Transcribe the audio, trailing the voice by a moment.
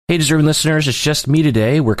Hey, deserving listeners, it's just me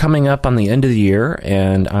today. We're coming up on the end of the year,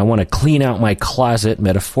 and I want to clean out my closet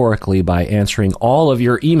metaphorically by answering all of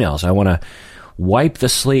your emails. I want to wipe the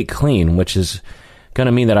slate clean, which is going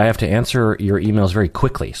to mean that I have to answer your emails very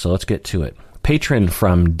quickly. So let's get to it. Patron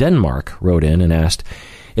from Denmark wrote in and asked,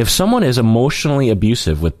 if someone is emotionally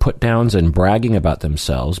abusive with put-downs and bragging about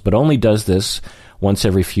themselves, but only does this once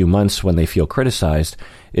every few months when they feel criticized,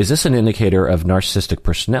 is this an indicator of narcissistic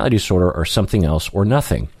personality disorder or something else or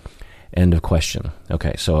nothing? End of question.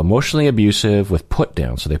 Okay, so emotionally abusive with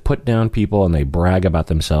put-down. So they put down people and they brag about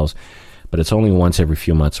themselves, but it's only once every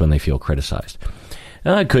few months when they feel criticized.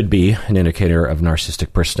 It could be an indicator of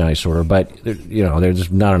narcissistic personality disorder, but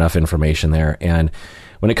there's not enough information there. And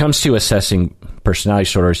when it comes to assessing personality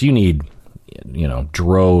disorders, you need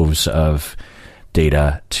droves of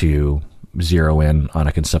data to zero in on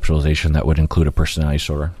a conceptualization that would include a personality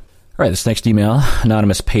disorder. All right, this next email,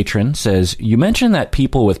 anonymous patron, says, you mentioned that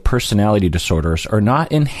people with personality disorders are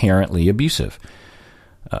not inherently abusive.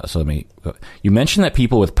 You mentioned that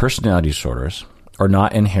people with personality disorders are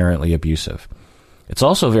not inherently abusive. It's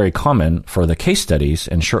also very common for the case studies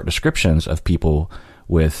and short descriptions of people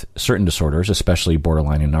with certain disorders, especially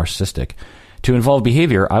borderline and narcissistic, to involve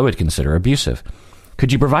behavior I would consider abusive.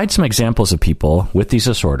 Could you provide some examples of people with these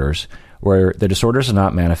disorders where the disorders are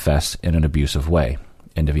not manifest in an abusive way?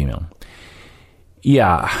 End of email.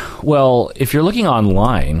 Yeah, well, if you're looking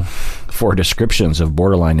online for descriptions of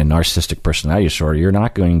borderline and narcissistic personality disorder, you're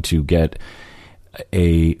not going to get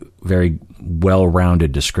a very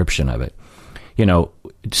well-rounded description of it.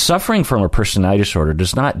 Suffering from a personality disorder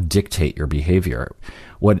does not dictate your behavior.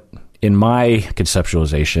 What, in my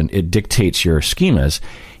conceptualization, it dictates your schemas.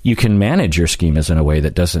 You can manage your schemas in a way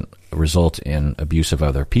that doesn't result in abuse of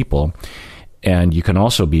other people. And you can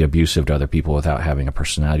also be abusive to other people without having a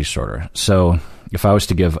personality disorder. So if I was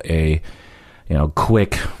to give a,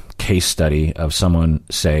 quick case study of someone,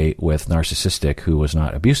 say, with narcissistic who was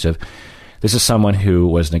not abusive, this is someone who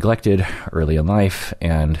was neglected early in life,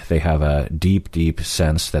 and they have a deep, deep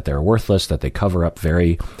sense that they're worthless, that they cover up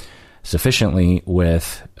very sufficiently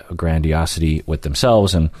with grandiosity with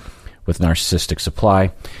themselves and with narcissistic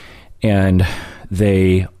supply. And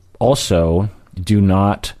they also do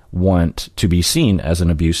not want to be seen as an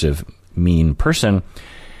abusive, mean person.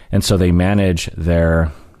 And so they manage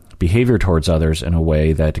their behavior towards others in a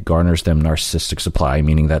way that garners them narcissistic supply,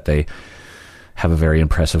 meaning that they have a very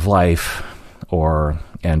impressive life, or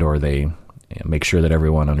they make sure that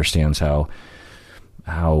everyone understands how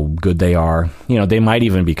good they are. They might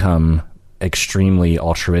even become extremely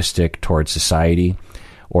altruistic towards society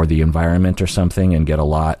or the environment or something and get a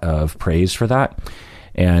lot of praise for that.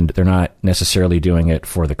 And they're not necessarily doing it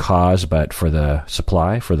for the cause, but for the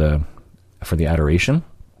supply, for the adoration.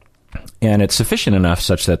 And it's sufficient enough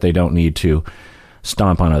such that they don't need to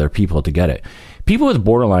stomp on other people to get it. People with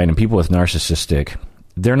borderline and people with narcissistic,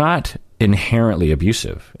 they're not inherently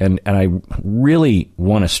abusive. And I really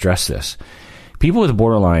want to stress this. People with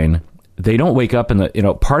borderline, they don't wake up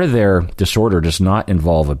part of their disorder does not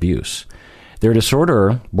involve abuse. Their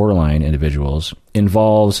disorder, borderline individuals,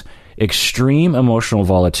 involves extreme emotional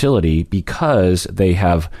volatility because they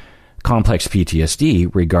have complex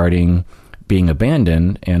PTSD regarding being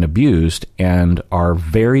abandoned and abused and are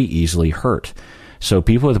very easily hurt. So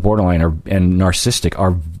people with borderline and narcissistic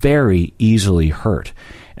are very easily hurt.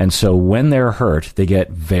 And so when they're hurt, they get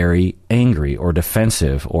very angry or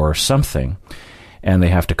defensive or something, and they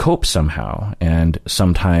have to cope somehow. And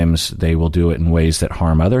sometimes they will do it in ways that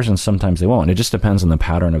harm others, and sometimes they won't. It just depends on the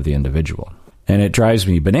pattern of the individual. And it drives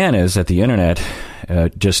me bananas that the internet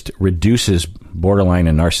just reduces borderline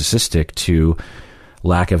and narcissistic to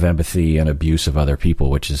lack of empathy and abuse of other people,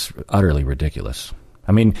 which is utterly ridiculous.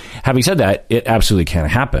 I mean, having said that, it absolutely can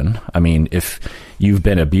happen. I mean, if you've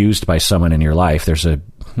been abused by someone in your life, there's a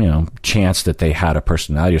chance that they had a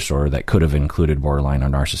personality disorder that could have included borderline or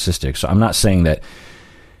narcissistic. So I'm not saying that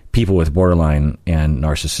people with borderline and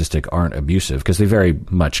narcissistic aren't abusive, because they very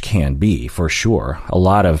much can be, for sure. A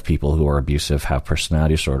lot of people who are abusive have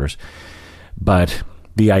personality disorders. But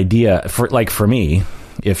the idea, for me,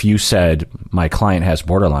 if you said my client has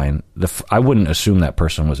borderline, I wouldn't assume that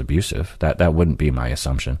person was abusive. That wouldn't be my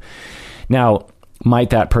assumption. Now, might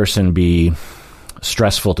that person be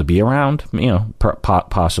stressful to be around?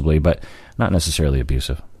 Possibly, but not necessarily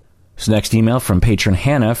abusive. This next email from patron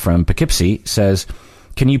Hannah from Poughkeepsie says,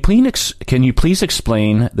 Can you please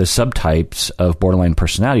explain the subtypes of borderline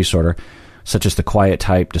personality disorder, such as the quiet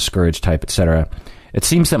type, discouraged type, etc.? It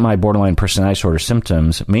seems that my borderline personality disorder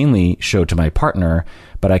symptoms mainly show to my partner,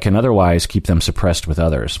 but I can otherwise keep them suppressed with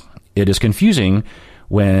others. It is confusing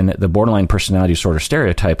when the borderline personality disorder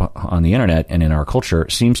stereotype on the internet and in our culture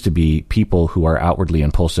seems to be people who are outwardly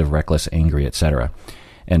impulsive, reckless, angry, etc.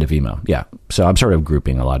 End of email. Yeah. So I'm sort of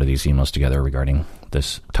grouping a lot of these emails together regarding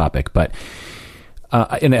this topic, but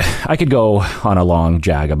I could go on a long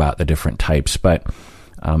jag about the different types, but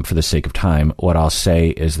for the sake of time, what I'll say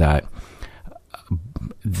is that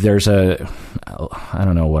there's a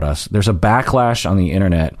backlash on the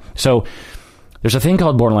internet. So there's a thing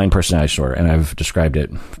called borderline personality disorder, and I've described it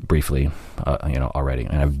briefly, already,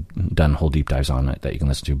 and I've done whole deep dives on it that you can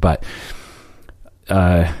listen to. But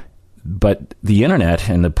the internet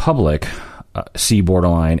and the public see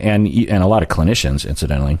borderline, and a lot of clinicians,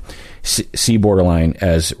 incidentally, see borderline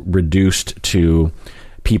as reduced to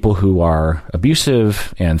people who are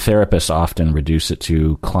abusive, and therapists often reduce it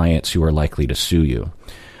to clients who are likely to sue you,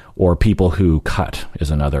 or people who cut is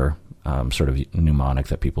another sort of mnemonic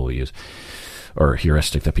that people will use, or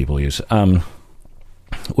heuristic that people use,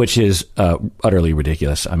 which is utterly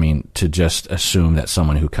ridiculous. I mean, to just assume that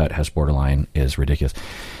someone who cut has borderline is ridiculous.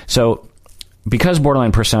 So because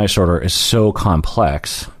borderline personality disorder is so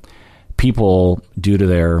complex, people, due to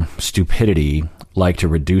their stupidity, like to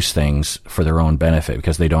reduce things for their own benefit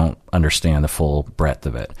because they don't understand the full breadth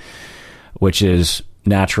of it, which is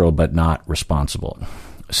natural but not responsible.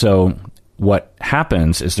 So what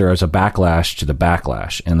happens is there is a backlash to the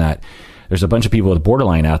backlash, in that there's a bunch of people with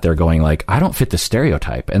borderline out there going like, I don't fit the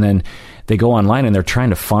stereotype. And then they go online and they're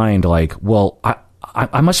trying to find like, well,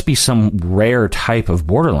 I must be some rare type of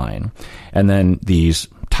borderline. And then these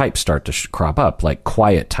types start to crop up, like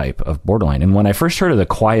quiet type of borderline. And when I first heard of the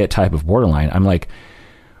quiet type of borderline, I'm like,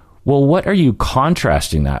 well, what are you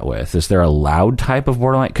contrasting that with? Is there a loud type of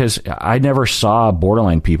borderline? Because I never saw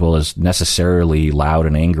borderline people as necessarily loud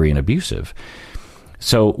and angry and abusive.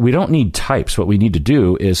 So we don't need types. What we need to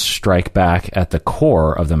do is strike back at the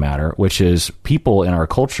core of the matter, which is people in our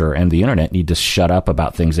culture and the internet need to shut up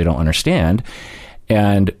about things they don't understand.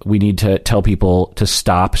 And we need to tell people to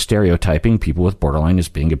stop stereotyping people with borderline as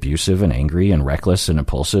being abusive and angry and reckless and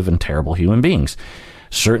impulsive and terrible human beings.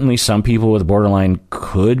 Certainly some people with borderline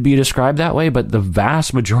could be described that way, but the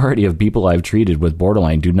vast majority of people I've treated with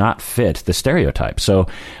borderline do not fit the stereotype. So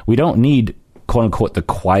we don't need, quote unquote, the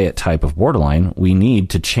quiet type of borderline. We need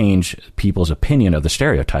to change people's opinion of the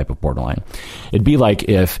stereotype of borderline. It'd be like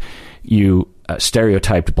if you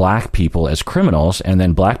stereotyped black people as criminals, and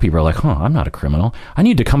then black people are like, I'm not a criminal. I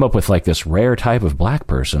need to come up with like this rare type of black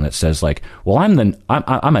person that says like, well,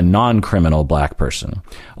 I'm a non-criminal black person.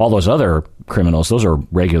 All those other criminals, those are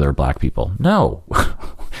regular black people. No,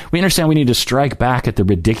 we understand we need to strike back at the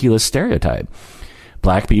ridiculous stereotype.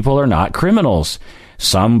 Black people are not criminals.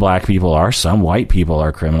 Some black people are, some white people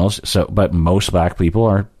are criminals. But most black people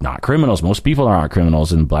are not criminals. Most people are not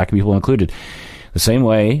criminals, and black people included. The same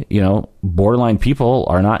way, borderline people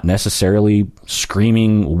are not necessarily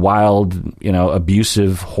screaming, wild,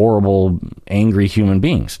 abusive, horrible, angry human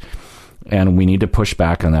beings. And we need to push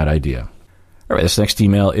back on that idea. All right, this next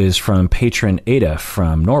email is from patron Ada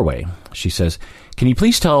from Norway. She says, can you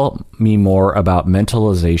please tell me more about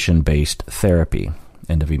mentalization-based therapy?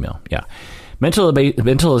 End of email. Yeah.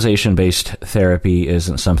 Mentalization-based therapy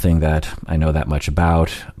isn't something that I know that much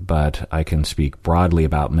about, but I can speak broadly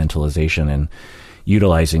about mentalization and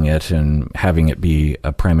utilizing it and having it be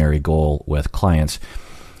a primary goal with clients,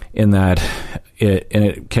 in that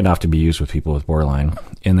it can often be used with people with borderline,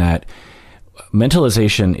 in that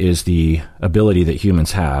mentalization is the ability that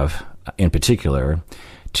humans have, in particular,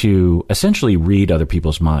 to essentially read other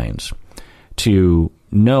people's minds, to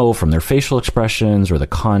know from their facial expressions or the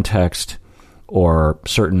context or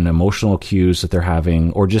certain emotional cues that they're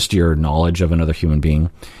having, or just your knowledge of another human being,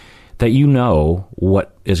 that you know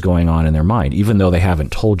what is going on in their mind, even though they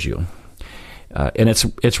haven't told you. And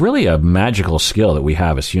it's really a magical skill that we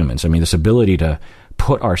have as humans. I mean, this ability to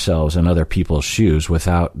put ourselves in other people's shoes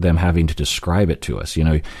without them having to describe it to us.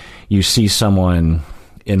 You see someone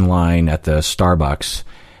in line at the Starbucks,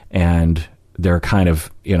 and they're kind of,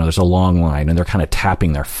 there's a long line, and they're kind of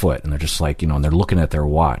tapping their foot, and they're just like, and they're looking at their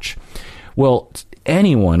watch. Well,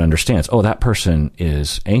 anyone understands, that person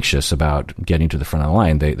is anxious about getting to the front of the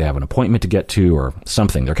line. They have an appointment to get to or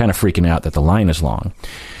something. They're kind of freaking out that the line is long.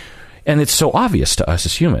 And it's so obvious to us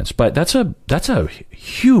as humans, but that's a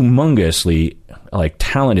humongously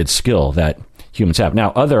talented skill that humans have.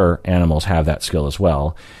 Now, other animals have that skill as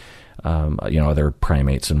well, other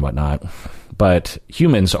primates and whatnot, but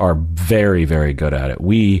humans are very, very good at it.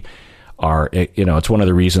 We are, it's one of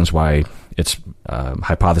the reasons why it's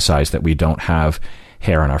hypothesized that we don't have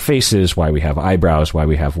hair on our faces, why we have eyebrows, why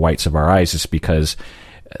we have whites of our eyes, is because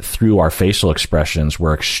through our facial expressions,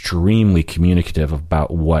 we're extremely communicative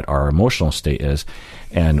about what our emotional state is.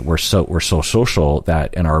 And we're so social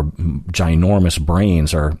that, and our ginormous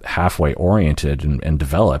brains are halfway oriented and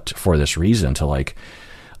developed for this reason, to like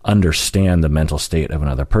understand the mental state of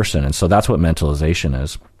another person. And so that's what mentalization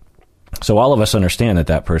is. So all of us understand that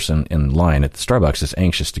that person in line at the Starbucks is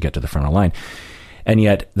anxious to get to the front of the line. And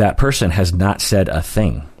yet that person has not said a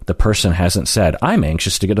thing. The person hasn't said, I'm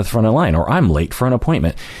anxious to get to the front of the line, or I'm late for an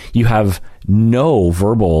appointment. You have no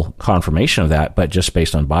verbal confirmation of that, but just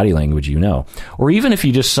based on body language, you know. Or even if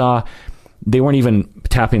you just saw, they weren't even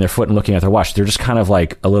tapping their foot and looking at their watch. They're just kind of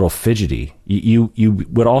like a little fidgety. You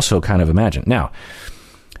would also kind of imagine. Now,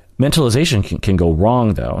 mentalization can go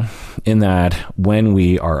wrong, though, in that when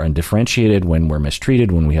we are undifferentiated, when we're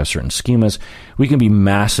mistreated, when we have certain schemas, we can be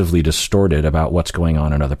massively distorted about what's going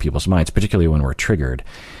on in other people's minds, particularly when we're triggered.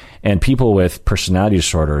 And people with personality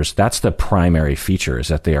disorders, that's the primary feature, is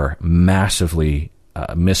that they are massively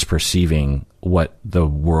misperceiving what the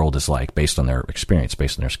world is like based on their experience,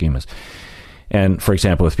 based on their schemas. And for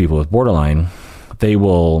example, with people with borderline, they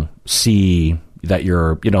will see that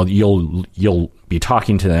you'll be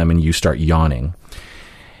talking to them and you start yawning,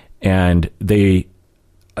 and they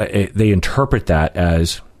interpret that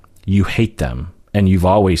as you hate them and you've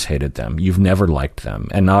always hated them. You've never liked them.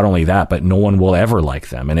 And not only that, but no one will ever like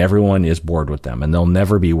them, and everyone is bored with them, and they'll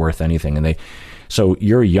never be worth anything. And so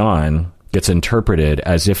your yawn gets interpreted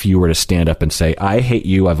as if you were to stand up and say, I hate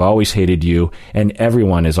you, I've always hated you, and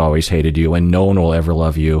everyone has always hated you, and no one will ever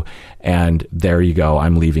love you, and there you go,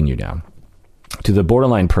 I'm leaving you now. To the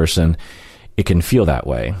borderline person, it can feel that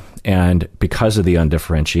way. And because of the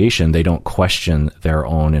undifferentiation, they don't question their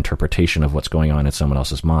own interpretation of what's going on in someone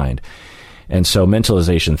else's mind. And so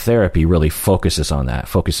mentalization therapy really focuses on that,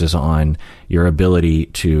 focuses on your ability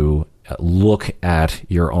to look at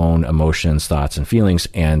your own emotions, thoughts, and feelings,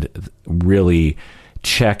 and really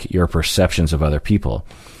check your perceptions of other people.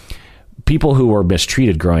 People who were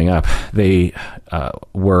mistreated growing up, they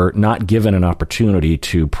were not given an opportunity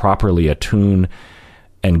to properly attune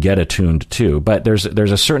and get attuned to. But there's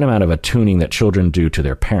a certain amount of attuning that children do to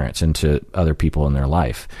their parents and to other people in their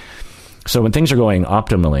life. So when things are going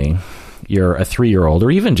optimally, you're a 3-year-old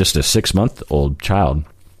or even just a 6-month-old child,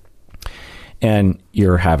 and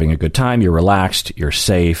you're having a good time, you're relaxed, you're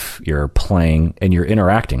safe, you're playing, and you're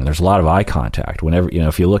interacting. There's a lot of eye contact. Whenever,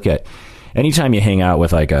 if you look at, anytime you hang out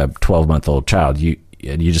with like a 12-month-old child, you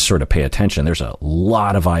just sort of pay attention. There's a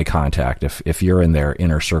lot of eye contact. If you're in their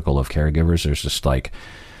inner circle of caregivers, there's just like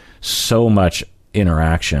so much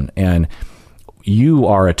interaction, and you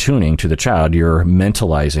are attuning to the child. You're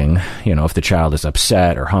mentalizing, if the child is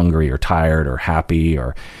upset or hungry or tired or happy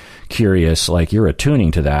or curious, like you're attuning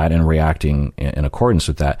to that and reacting in accordance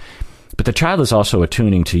with that. But the child is also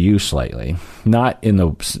attuning to you slightly, not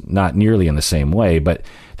nearly in the same way, but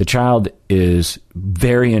the child is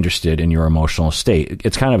very interested in your emotional state.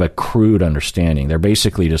 It's kind of a crude understanding. They're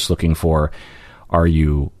basically just looking for, are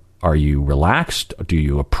you relaxed? Do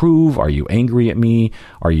you approve? Are you angry at me?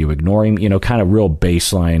 Are you ignoring me? Kind of real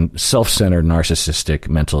baseline, self-centered, narcissistic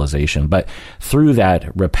mentalization. But through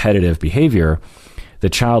that repetitive behavior, the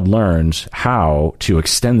child learns how to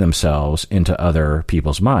extend themselves into other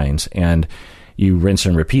people's minds. And you rinse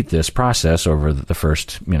and repeat this process over the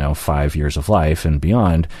first, 5 years of life and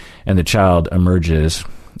beyond. And the child emerges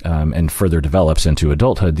and further develops into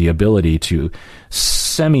adulthood the ability to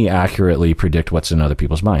semi-accurately predict what's in other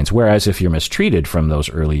people's minds. Whereas if you're mistreated from those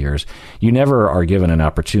early years, you never are given an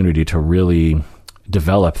opportunity to really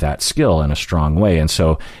develop that skill in a strong way. And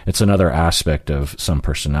so it's another aspect of some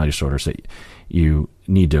personality disorders that you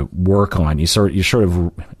need to work on. You're sort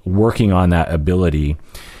of working on that ability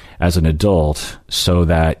as an adult so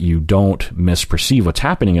that you don't misperceive what's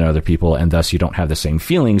happening in other people, and thus you don't have the same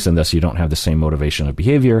feelings, and thus you don't have the same motivation of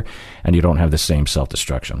behavior, and you don't have the same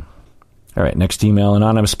self-destruction. All right, next email.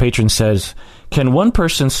 Anonymous patron says, can one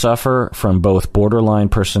person suffer from both borderline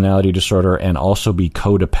personality disorder and also be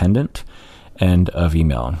codependent? End of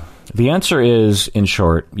email. The answer is, in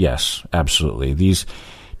short, yes, absolutely. These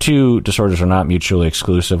two disorders are not mutually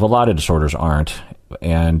exclusive. A lot of disorders aren't.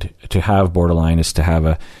 And to have borderline is to have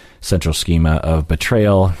a central schema of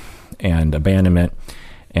betrayal and abandonment.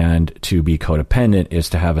 And to be codependent is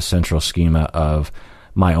to have a central schema of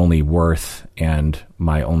my only worth and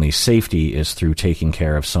my only safety is through taking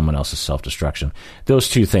care of someone else's self-destruction. Those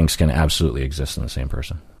two things can absolutely exist in the same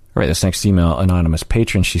person. All right, this next email, anonymous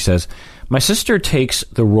patron, she says, my sister takes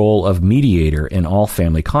the role of mediator in all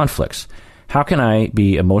family conflicts. How can I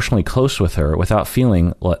be emotionally close with her without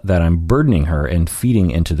feeling that I'm burdening her and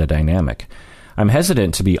feeding into the dynamic? I'm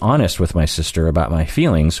hesitant to be honest with my sister about my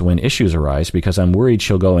feelings when issues arise because I'm worried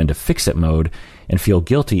she'll go into fix-it mode and feel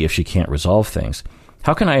guilty if she can't resolve things.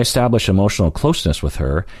 How can I establish emotional closeness with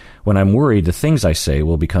her when I'm worried the things I say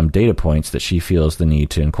will become data points that she feels the need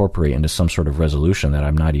to incorporate into some sort of resolution that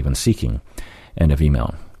I'm not even seeking? End of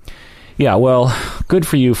email. Yeah, well, good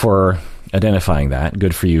for you for identifying that.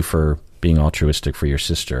 Good for you for being altruistic for your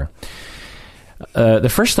sister. The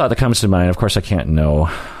first thought that comes to mind, of course, I can't know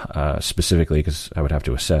specifically because I would have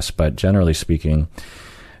to assess, but generally speaking,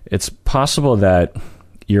 it's possible that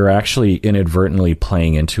you're actually inadvertently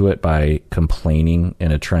playing into it by complaining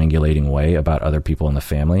in a triangulating way about other people in the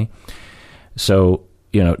family. So,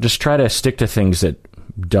 just try to stick to things that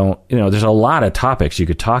don't, there's a lot of topics you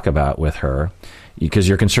could talk about with her because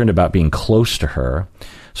you're concerned about being close to her.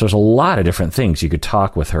 So there's a lot of different things you could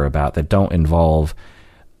talk with her about that don't involve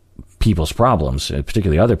people's problems,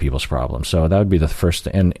 particularly other people's problems. So that would be the first.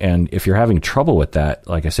 And if you're having trouble with that,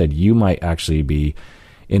 like I said, you might actually be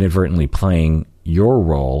inadvertently playing your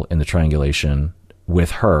role in the triangulation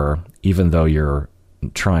with her, even though you're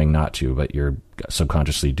trying not to, but you're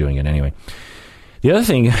subconsciously doing it anyway. The other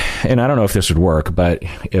thing, and I don't know if this would work, but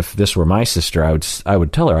if this were my sister, I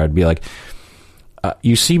would tell her, I'd be like,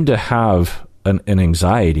 you seem to have an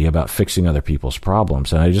anxiety about fixing other people's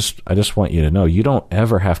problems. And I just want you to know, you don't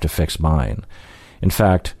ever have to fix mine. In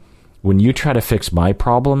fact, when you try to fix my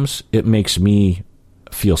problems, it makes me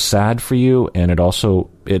feel sad for you. And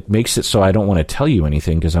it makes it so I don't want to tell you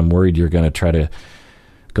anything because I'm worried you're going to try to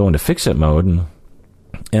go into fix-it mode.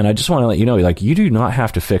 And I just want to let you know, like, you do not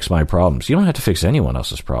have to fix my problems. You don't have to fix anyone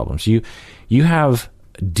else's problems. You have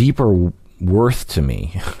deeper worth to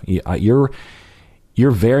me.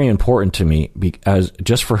 You're very important to me as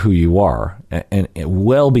just for who you are, and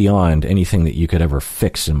well beyond anything that you could ever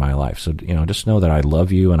fix in my life. So, just know that I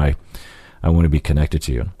love you and I want to be connected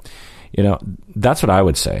to you. That's what I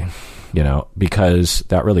would say, because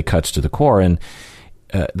that really cuts to the core, and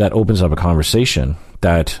that opens up a conversation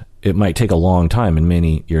that it might take a long time and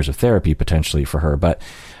many years of therapy potentially for her. But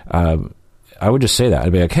I would just say that.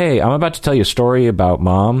 I'd be like, hey, I'm about to tell you a story about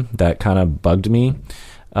Mom that kind of bugged me.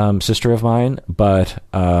 Sister of mine, but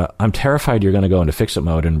I'm terrified you're going to go into fix-it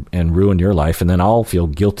mode and ruin your life, and then I'll feel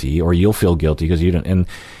guilty, or you'll feel guilty because you didn't.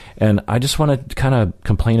 And I just want to kind of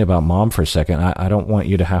complain about Mom for a second. I don't want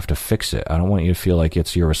you to have to fix it. I don't want you to feel like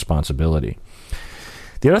it's your responsibility.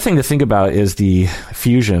 The other thing to think about is the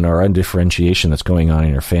fusion or undifferentiation that's going on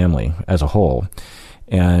in your family as a whole,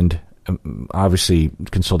 and obviously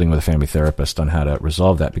consulting with a family therapist on how to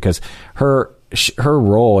resolve that, because her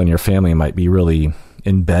role in your family might be really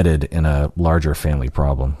embedded in a larger family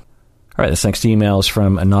problem. All right, this next email is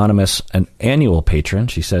from Anonymous, an annual patron.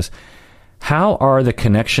 She says, how are the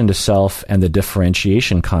connection to self and the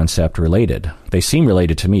differentiation concept related? They seem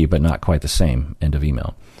related to me, but not quite the same. End of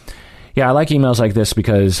email. Yeah, I like emails like this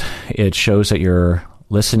because it shows that you're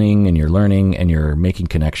listening and you're learning and you're making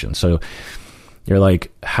connections. So you're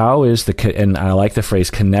like, how is and I like the phrase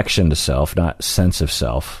connection to self, not sense of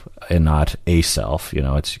self, and not a self.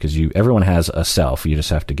 It's because everyone has a self. You just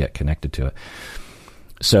have to get connected to it.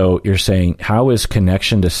 So you're saying, how is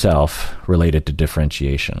connection to self related to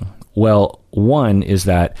differentiation? Well, one is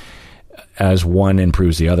that as one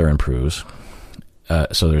improves, the other improves.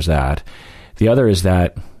 So there's that. The other is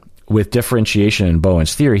that with differentiation in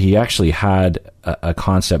Bowen's theory, he actually had a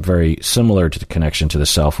concept very similar to the connection to the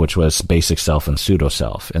self, which was basic self and pseudo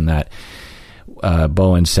self. And that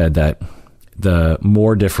Bowen said that the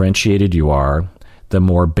more differentiated you are, the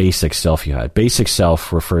more basic self you had. Basic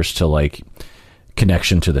self refers to like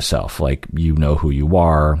connection to the self, like you know who you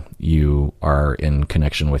are in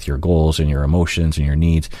connection with your goals and your emotions and your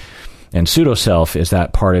needs. And pseudo self is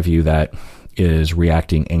that part of you that is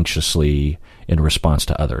reacting anxiously in response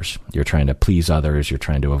to others. You're trying to please others, you're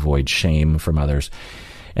trying to avoid shame from others,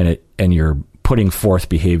 and you're putting forth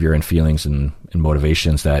behavior and feelings and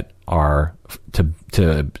motivations that are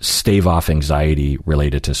to stave off anxiety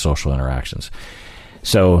related to social interactions.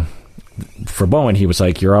 So for Bowen, he was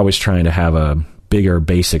like, you're always trying to have a bigger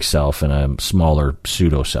basic self and a smaller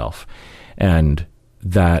pseudo self. And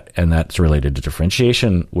that's related to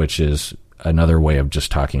differentiation, which is another way of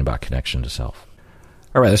just talking about connection to self.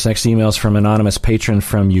 All right, this next email is from anonymous patron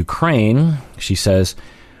from Ukraine. She says,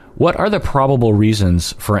 what are the probable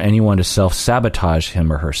reasons for anyone to self-sabotage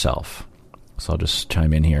him or herself? So I'll just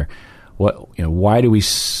chime in here. Why do we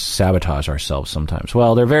sabotage ourselves sometimes?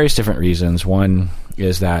 Well, there are various different reasons. One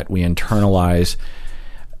is that we internalize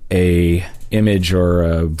a image or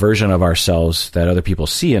a version of ourselves that other people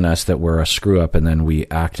see in us that we're a screw up, and then we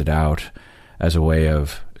act it out as a way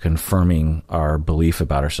of confirming our belief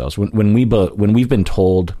about ourselves. When we've been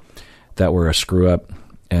told that we're a screw up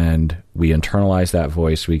and we internalize that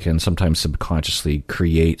voice, we can sometimes subconsciously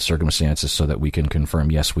create circumstances so that we can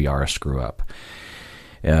confirm, yes, we are a screw up.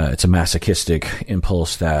 It's a masochistic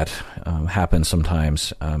impulse that happens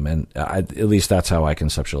sometimes, and at least that's how I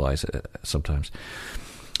conceptualize it sometimes.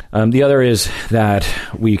 The other is that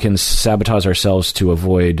we can sabotage ourselves to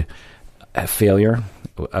avoid failure,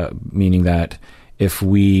 meaning that if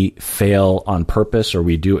we fail on purpose or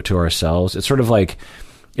we do it to ourselves, it's sort of like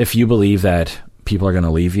if you believe that people are going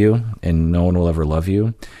to leave you and no one will ever love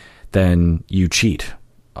you, then you cheat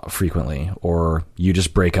frequently, or you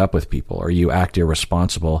just break up with people, or you act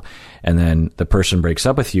irresponsible, and then the person breaks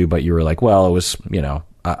up with you, but you were like, well, it was,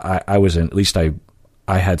 I wasn't, at least I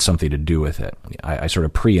had something to do with it. I sort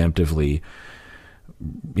of preemptively,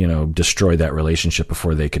 destroyed that relationship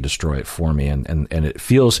before they could destroy it for me. And it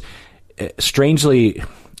feels strangely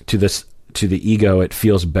to the ego, it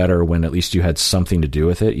feels better when at least you had something to do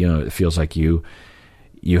with it. It feels like you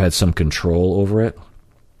had some control over it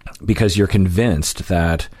because you're convinced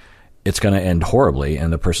that it's going to end horribly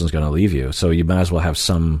and the person's going to leave you. So you might as well have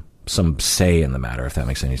some say in the matter, if that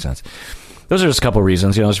makes any sense. Those are just a couple of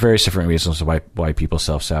reasons. There's various different reasons why people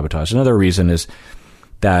self-sabotage. Another reason is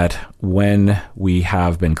that when we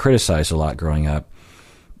have been criticized a lot growing up,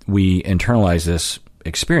 we internalize this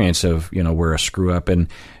experience of, we're a screw up,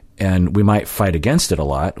 and we might fight against it a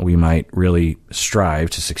lot. We might really strive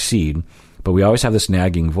to succeed, but we always have this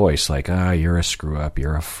nagging voice like, you're a screw up,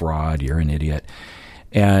 you're a fraud, you're an idiot.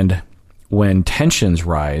 And when tensions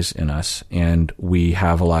rise in us and we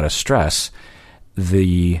have a lot of stress,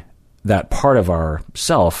 that part of our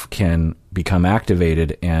self can become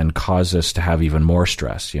activated and cause us to have even more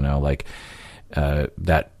stress,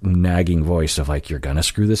 that nagging voice of like, you're going to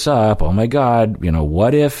screw this up. Oh my God.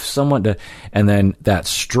 What if someone and then that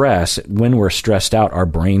stress, when we're stressed out, our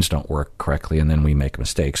brains don't work correctly. And then we make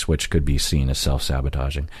mistakes, which could be seen as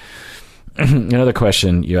self-sabotaging. Another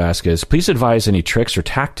question you ask is, please advise any tricks or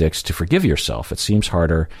tactics to forgive yourself. It seems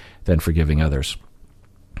harder than forgiving others.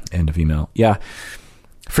 End of email. Yeah.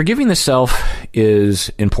 Forgiving the self is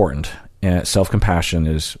important. Self-compassion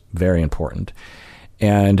is very important.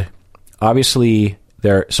 And obviously,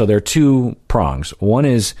 there are two prongs. One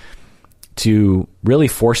is to really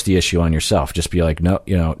force the issue on yourself. Just be like, no,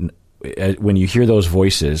 when you hear those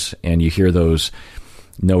voices and you hear those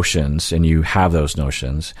notions and you have those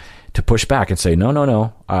notions, to push back and say,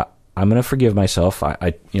 no, I'm going to forgive myself.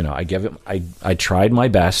 I tried my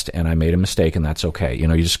best and I made a mistake, and that's okay. You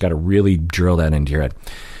just got to really drill that into your head.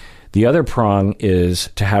 The other prong is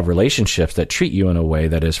to have relationships that treat you in a way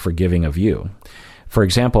that is forgiving of you. For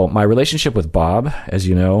example, my relationship with Bob, as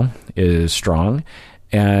you know, is strong.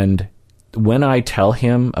 And when I tell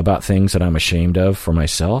him about things that I'm ashamed of for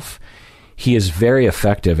myself, he is very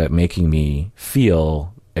effective at making me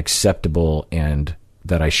feel acceptable and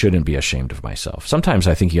that I shouldn't be ashamed of myself. Sometimes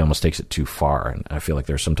I think he almost takes it too far, and I feel like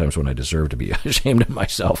there's sometimes when I deserve to be ashamed of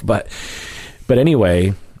myself. But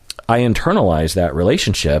anyway, I internalize that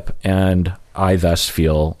relationship, and I thus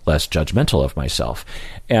feel less judgmental of myself.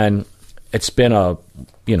 And it's been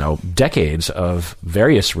decades of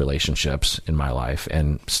various relationships in my life,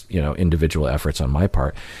 and individual efforts on my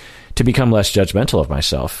part to become less judgmental of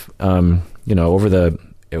myself.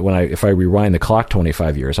 If I rewind the clock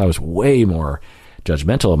 25 years, I was way more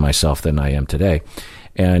judgmental of myself than I am today.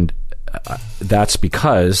 And that's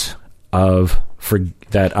because of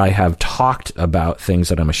that I have talked about things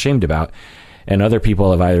that I'm ashamed about, and other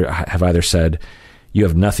people have either said, you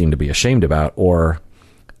have nothing to be ashamed about, or,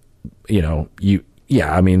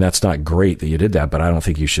 that's not great that you did that, but I don't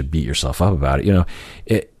think you should beat yourself up about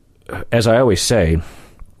it. As I always say,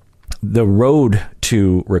 the road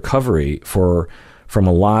to recovery from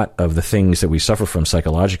a lot of the things that we suffer from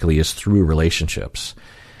psychologically is through relationships.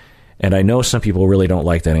 And I know some people really don't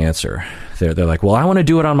like that answer. They're like, well, I want to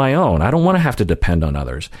do it on my own. I don't want to have to depend on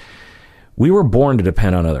others. We were born to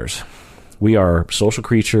depend on others. We are social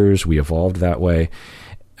creatures. We evolved that way.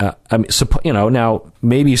 Now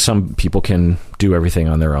maybe some people can do everything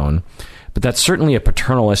on their own, but that's certainly a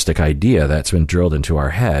paternalistic idea that's been drilled into our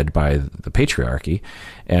head by the patriarchy,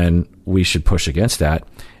 and we should push against that.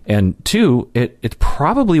 And two, it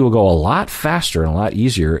probably will go a lot faster and a lot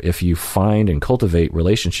easier if you find and cultivate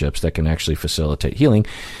relationships that can actually facilitate healing.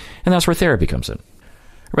 And that's where therapy comes in.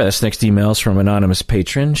 All right, this next email is from an anonymous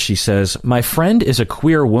patron. She says, my friend is a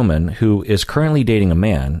queer woman who is currently dating a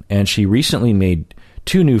man, and she recently made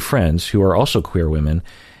 2 new friends who are also queer women,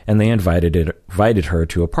 and they invited her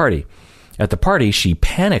to a party. At the party, she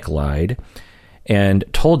panic lied and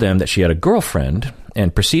told them that she had a girlfriend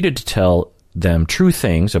and proceeded to tell them true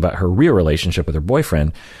things about her real relationship with her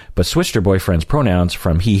boyfriend, but switched her boyfriend's pronouns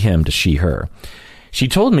from he, him to she, her. She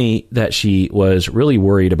told me that she was really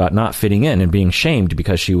worried about not fitting in and being shamed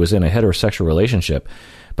because she was in a heterosexual relationship,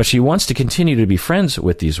 but she wants to continue to be friends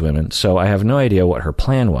with these women, so I have no idea what her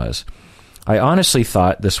plan was. I honestly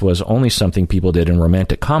thought this was only something people did in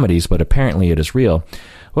romantic comedies, but apparently it is real.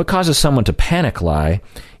 What causes someone to panic lie,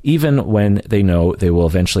 even when they know they will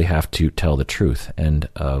eventually have to tell the truth? End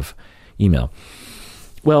of email.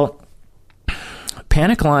 Well,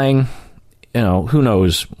 panic lying, who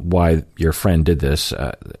knows why your friend did this?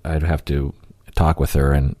 I'd have to talk with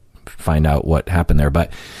her and find out what happened there,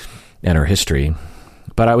 and her history.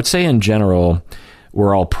 But I would say in general,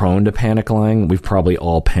 we're all prone to panic lying. We've probably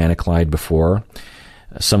all panic lied before.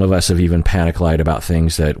 Some of us have even panic lied about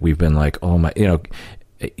things that we've been like, oh my,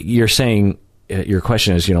 you're saying, your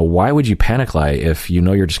question is, why would you panic lie if you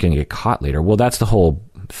know you're just going to get caught later? Well, that's the whole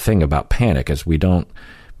thing about panic, is we don't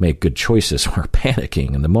make good choices. We're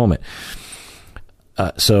panicking in the moment.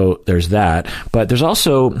 So there's that, but there's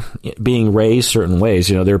also being raised certain ways.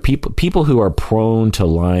 There are people who are prone to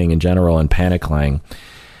lying in general, and panic lying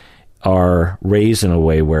are raised in a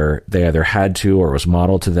way where they either had to or was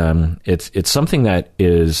modeled to them. It's something that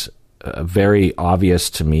is very obvious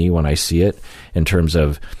to me when I see it in terms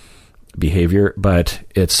of behavior, but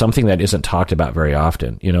it's something that isn't talked about very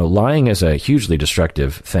often. Lying is a hugely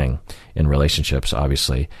destructive thing in relationships,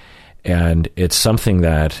 obviously, and it's something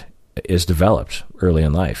that is developed early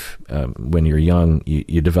in life. When you're young,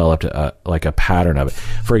 you developed a pattern of it.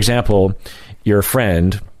 For example, your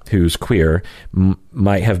friend who's queer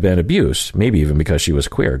might have been abused, maybe even because she was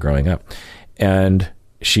queer growing up, and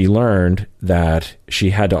she learned that she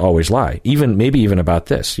had to always lie, maybe even about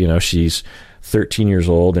this. She's 13 years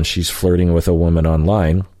old and she's flirting with a woman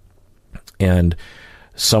online, and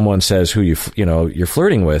someone says who you're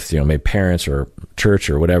flirting with, maybe parents or church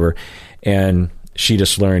or whatever, and she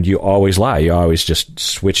just learned you always lie. You always just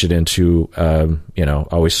switch it into,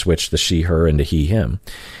 always switch the she, her into he, him.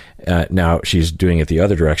 Now she's doing it the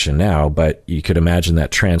other direction now, but you could imagine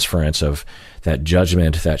that transference of that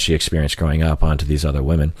judgment that she experienced growing up onto these other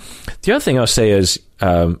women. The other thing I'll say is,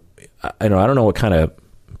 I don't know what kind of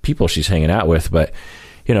people she's hanging out with, but,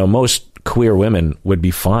 most queer women would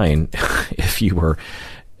be fine if you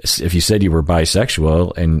said you were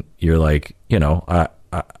bisexual and you're like,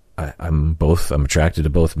 I'm attracted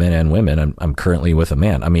to both men and women. I'm currently with a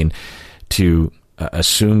man. I mean, to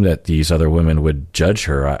assume that these other women would judge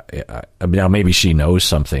her. Now maybe she knows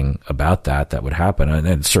something about that would happen,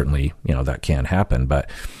 and certainly, that can happen. But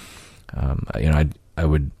I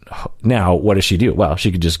would. Now, what does she do? Well,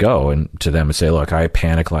 she could just go to them and say, "Look, I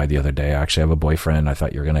panic lied the other day. I actually have a boyfriend. I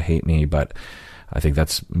thought you were going to hate me, but I think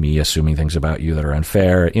that's me assuming things about you that are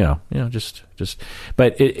unfair." Just.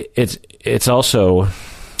 But it's also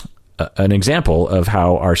an example of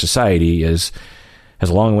how our society has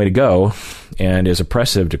a long way to go and is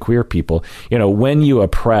oppressive to queer people. When you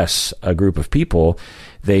oppress a group of people,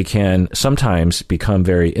 they can sometimes become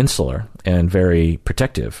very insular and very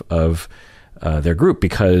protective of their group,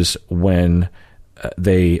 because when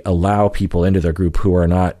they allow people into their group who are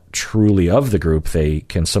not truly of the group, they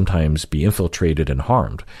can sometimes be infiltrated and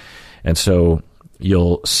harmed. And so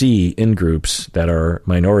you'll see in groups that are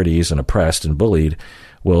minorities and oppressed and bullied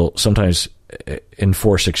will sometimes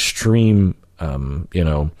enforce extreme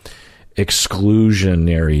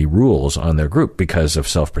exclusionary rules on their group because of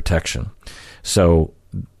self-protection. So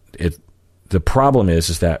the problem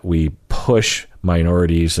is that we push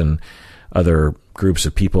minorities and other groups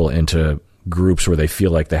of people into groups where they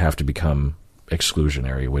feel like they have to become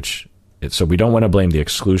exclusionary, so we don't want to blame the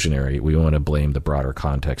exclusionary. We want to blame the broader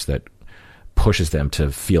context that pushes them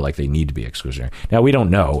to feel like they need to be exclusionary. Now, we don't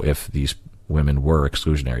know if these women were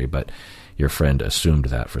exclusionary, but your friend assumed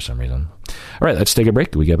that for some reason. All right, let's take a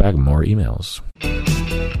break. We get back with more emails.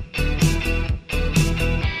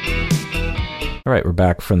 All right, we're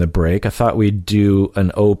back from the break. I thought we'd do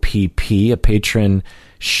an OPP, a patron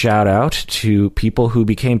shout out to people who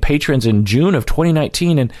became patrons in June of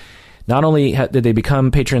 2019. And not only did they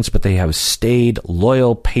become patrons, but they have stayed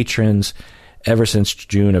loyal patrons ever since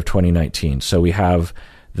June of 2019. So we have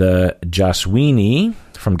the Jaswini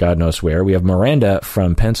from God knows where. We have Miranda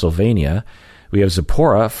from Pennsylvania. We have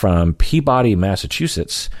Zipporah from Peabody,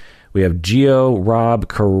 Massachusetts. We have Gio, Rob,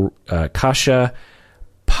 Kasha,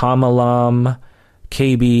 Pamalam,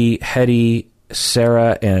 KB, Hetty,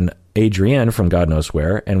 Sarah, and Adrienne from God knows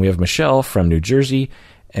where. And we have Michelle from New Jersey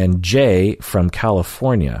and Jay from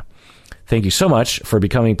California. Thank you so much for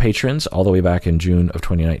becoming patrons all the way back in June of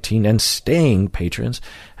 2019 and staying patrons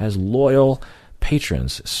as loyal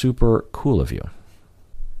patrons. Super cool of you.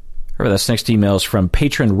 All All right, this next email is from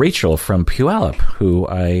patron Rachel from Puyallup, who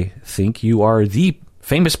I think you are the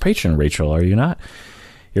famous patron, Rachel, are you not?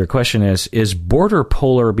 Your question is border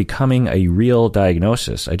polar becoming a real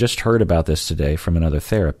diagnosis? I just heard about this today from another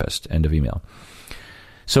therapist. End of email.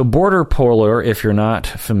 So border polar, if you're not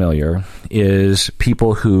familiar, is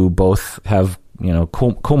people who both have,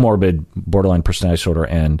 comorbid borderline personality disorder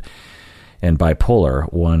and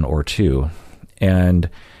bipolar 1 or 2. And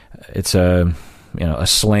it's a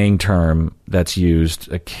slang term that's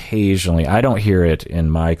used occasionally. I don't hear it in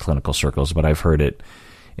my clinical circles, but I've heard it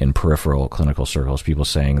in peripheral clinical circles, people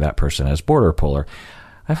saying that person has border polar.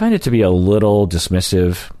 I find it to be a little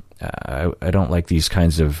dismissive. I don't like these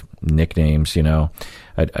kinds of nicknames,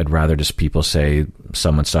 I'd rather just people say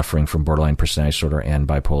someone suffering from borderline personality disorder and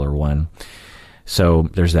bipolar 1. So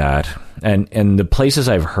there's that. And the places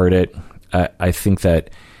I've heard it, I think that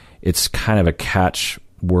it's kind of a catch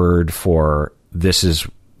word for this is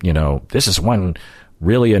one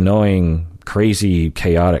really annoying, crazy,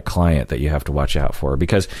 chaotic client that you have to watch out for,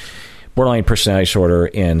 because borderline personality disorder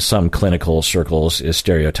in some clinical circles is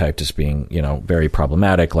stereotyped as being, very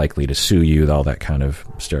problematic, likely to sue you, all that kind of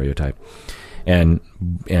stereotype. And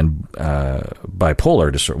bipolar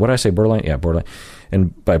disorder, what did I say, borderline? Yeah, borderline.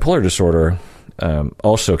 And bipolar disorder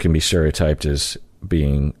also can be stereotyped as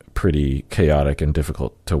being pretty chaotic and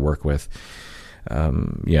difficult to work with.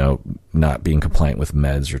 Not being compliant with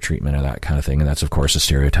meds or treatment or that kind of thing. And that's, of course, a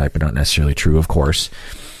stereotype, but not necessarily true, of course.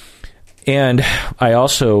 And I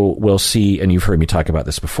also will see, and you've heard me talk about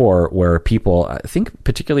this before, where people, I think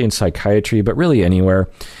particularly in psychiatry, but really anywhere,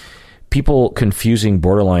 people confusing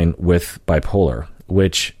borderline with bipolar,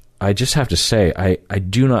 which I just have to say, I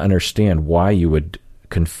do not understand why you would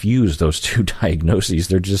confuse those two diagnoses.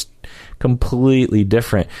 They're just completely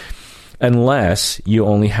different. Unless you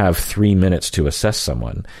only have 3 minutes to assess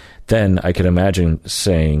someone, then I could imagine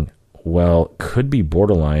saying, well, could be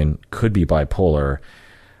borderline, could be bipolar.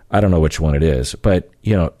 I don't know which one it is. But,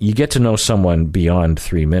 you get to know someone beyond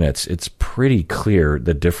 3 minutes. It's pretty clear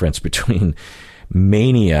the difference between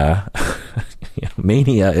mania.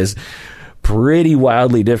 Mania is pretty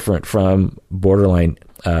wildly different from borderline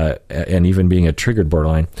and even being a triggered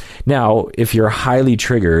borderline. Now, if you're highly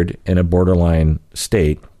triggered in a borderline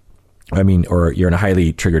state, or you're in a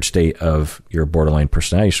highly triggered state of your borderline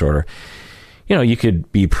personality disorder, you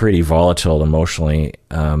could be pretty volatile emotionally,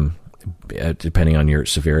 depending on your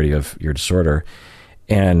severity of your disorder.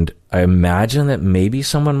 And I imagine that maybe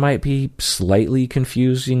someone might be slightly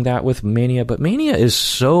confusing that with mania, but mania is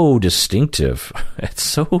so distinctive. It's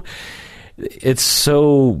so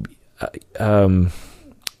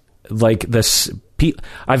like this.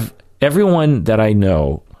 Everyone that I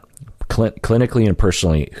know, clinically and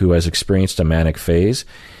personally, who has experienced a manic phase,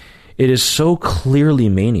 it is so clearly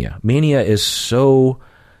mania. Mania is so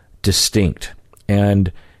distinct.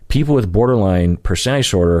 And people with borderline personality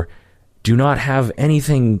disorder do not have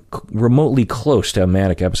anything remotely close to a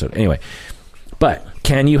manic episode. Anyway, but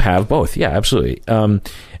can you have both? Yeah, absolutely.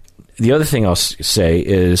 The other thing I'll say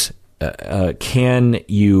is, can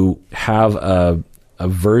you have a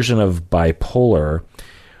version of bipolar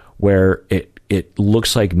where it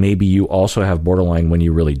looks like maybe you also have borderline when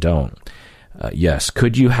you really don't? Yes.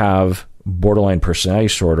 Could you have borderline personality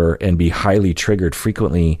disorder and be highly triggered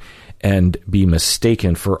frequently and be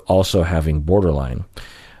mistaken for also having borderline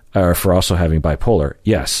or for also having bipolar?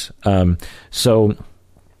 Yes. So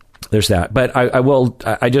there's that. But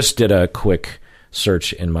I just did a quick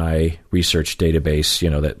search in my research database,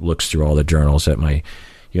 that looks through all the journals at my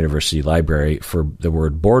university library for the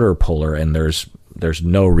word border polar, and there's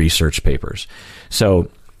no research papers. So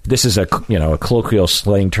this is a colloquial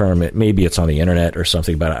slang term. Maybe it's on the internet or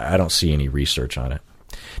something, but I don't see any research on it.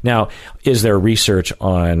 Now, is there research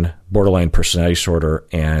on borderline personality disorder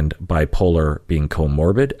and bipolar being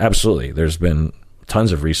comorbid? Absolutely. There's been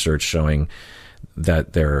tons of research showing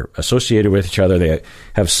that they're associated with each other. They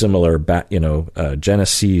have similar,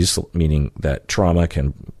 geneses, meaning that trauma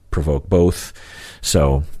can provoke both.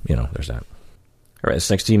 So, there's that. All right,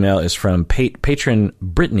 this next email is from patron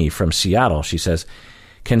Brittany from Seattle. She says,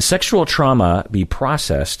 can sexual trauma be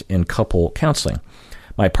processed in couple counseling?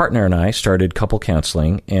 My partner and I started couple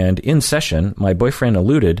counseling, and in session, my boyfriend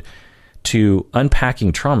alluded to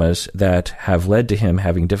unpacking traumas that have led to him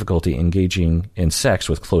having difficulty engaging in sex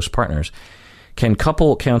with close partners. Can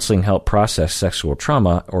couple counseling help process sexual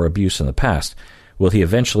trauma or abuse in the past? Will he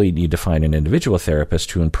eventually need to find an individual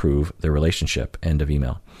therapist to improve their relationship? End of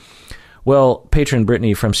email. Well, patron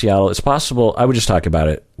Brittany from Seattle, it's possible. I would just talk about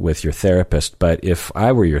it with your therapist, but if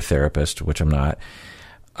I were your therapist, which I'm not,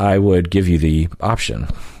 I would give you the option.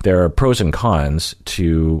 There are pros and cons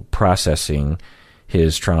to processing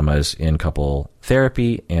his traumas in couple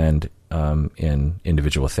therapy and in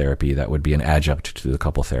individual therapy that would be an adjunct to the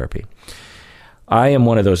couple therapy. I am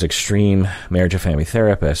one of those extreme marriage and family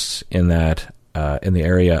therapists in that in the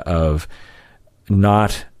area of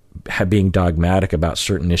not being dogmatic about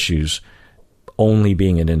certain issues only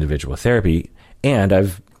being in individual therapy, and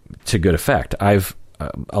to good effect.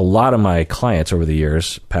 A lot of my clients over the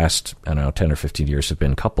years, past, 10 or 15 years, have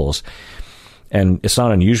been couples. And it's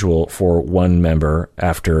not unusual for one member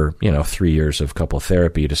after, 3 years of couple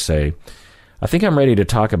therapy to say, I think I'm ready to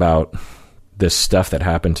talk about this stuff that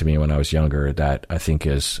happened to me when I was younger that I think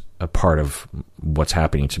is a part of what's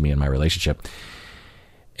happening to me in my relationship.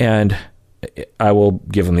 And I will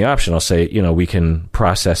give them the option. I'll say, we can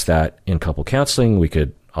process that in couple counseling. We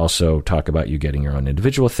could also talk about you getting your own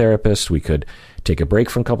individual therapist. We could take a break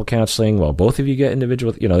from couple counseling while both of you get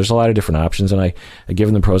individual. There's a lot of different options, and I give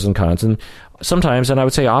them the pros and cons. And sometimes, and I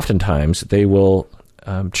would say oftentimes, they will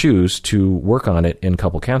choose to work on it in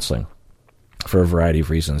couple counseling for a variety of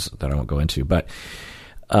reasons that I won't go into. But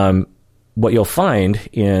what you'll find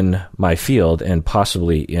in my field and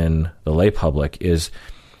possibly in the lay public is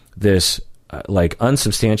this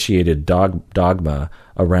unsubstantiated dogma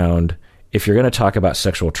around, if you're going to talk about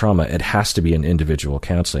sexual trauma, it has to be in individual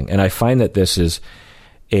counseling. And I find that this is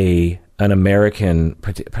an American,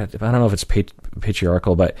 I don't know if it's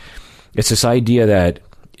patriarchal, but it's this idea that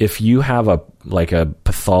if you have a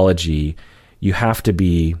pathology, you have to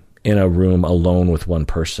be in a room alone with one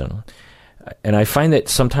person. And I find that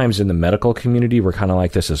sometimes in the medical community, we're kind of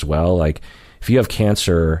like this as well. Like, if you have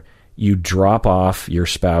cancer, you drop off your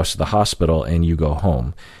spouse at the hospital and you go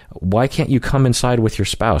home. Why can't you come inside with your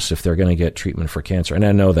spouse if they're going to get treatment for cancer? And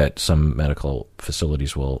I know that some medical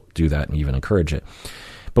facilities will do that and even encourage it.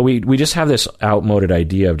 But we just have this outmoded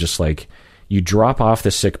idea of just like, you drop off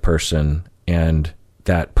the sick person and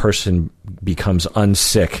that person becomes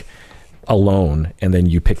unsick alone, and then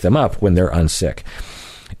you pick them up when they're unsick.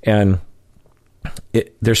 And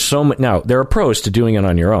there's so much. Now, there are pros to doing it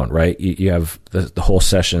on your own, right? You have the whole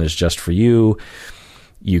session is just for you.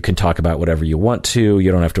 You can talk about whatever you want to.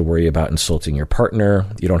 You don't have to worry about insulting your partner.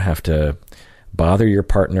 You don't have to bother your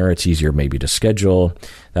partner. It's easier maybe to schedule,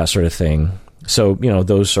 that sort of thing. So,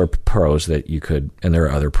 those are pros that you could, and there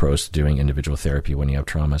are other pros to doing individual therapy when you have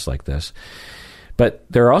traumas like this. But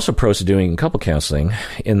there are also pros to doing couple counseling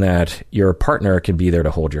in that your partner can be there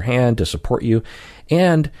to hold your hand, to support you.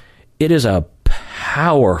 And it is a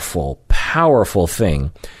powerful, powerful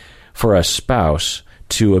thing for a spouse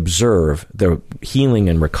to observe the healing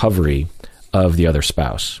and recovery of the other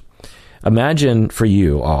spouse. Imagine for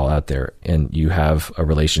you all out there, and you have a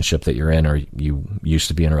relationship that you're in, or you used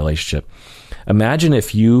to be in a relationship. Imagine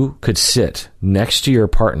if you could sit next to your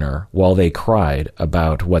partner while they cried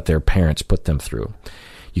about what their parents put them through.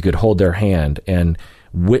 You could hold their hand and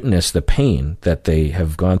witness the pain that they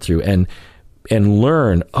have gone through and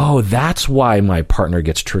learn, oh, that's why my partner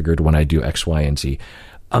gets triggered when I do X, Y, and Z.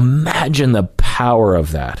 Imagine the power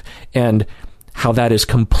of that and how that is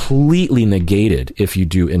completely negated if you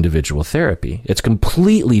do individual therapy. It's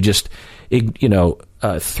completely just,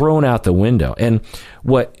 thrown out the window. And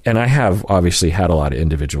I have obviously had a lot of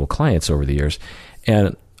individual clients over the years,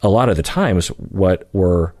 and a lot of the times what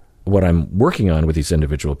I'm working on with these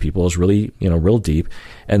individual people is really, real deep.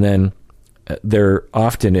 And then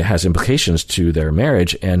it has implications to their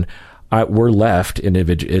marriage, and we're left in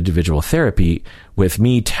individual therapy with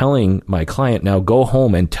me telling my client, now go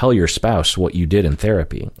home and tell your spouse what you did in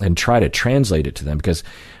therapy and try to translate it to them, because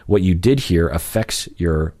what you did here affects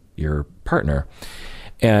your partner.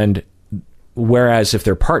 And whereas if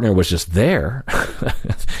their partner was just there,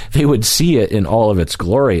 they would see it in all of its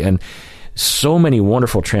glory. And so many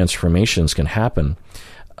wonderful transformations can happen.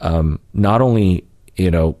 Not only,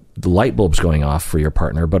 the light bulbs going off for your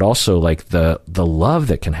partner, but also like the love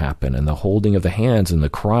that can happen, and the holding of the hands, and the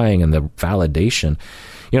crying, and the validation.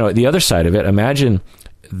 The other side of it, imagine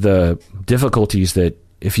the difficulties that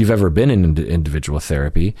if you've ever been in individual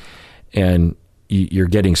therapy and you're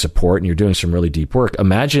getting support and you're doing some really deep work.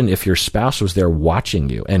 Imagine if your spouse was there watching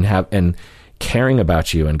you and caring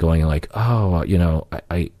about you and going like, oh,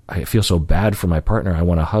 I feel so bad for my partner. I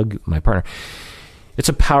want to hug my partner. It's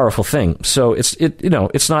a powerful thing. So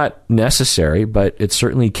it's not necessary, but it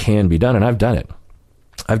certainly can be done. And I've done it.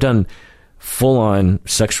 I've done full-on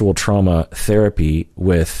sexual trauma therapy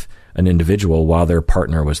with an individual while their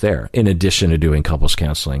partner was there, in addition to doing couples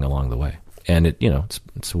counseling along the way. And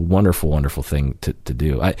it's a wonderful, wonderful thing to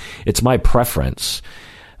do. It's my preference,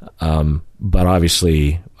 but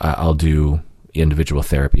obviously I'll do individual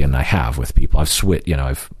therapy, and I have with people.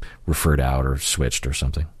 I've referred out or switched or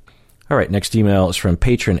something. All right, next email is from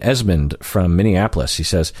patron Esmond from Minneapolis. He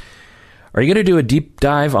says, are you going to do a deep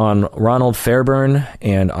dive on Ronald Fairbairn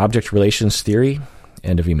and object relations theory?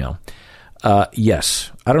 End of email.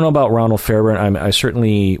 Yes. I don't know about Ronald Fairbairn. I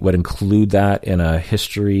certainly would include that in a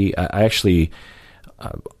history. I actually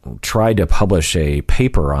tried to publish a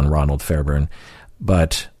paper on Ronald Fairbairn,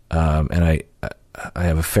 but and I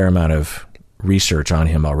have a fair amount of research on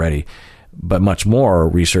him already, but much more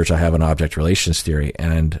research I have on object relations theory.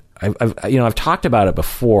 And I've talked about it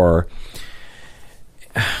before.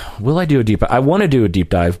 Will I do a deep? I want to do a deep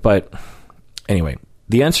dive, but anyway,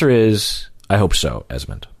 the answer is I hope so,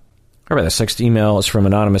 Esmond. All right, this next email is from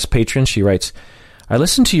anonymous patron. She writes, I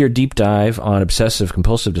listened to your deep dive on obsessive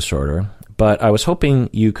compulsive disorder, but I was hoping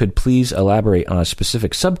you could please elaborate on a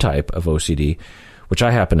specific subtype of OCD, which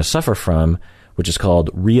I happen to suffer from, which is called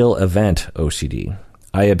real event OCD.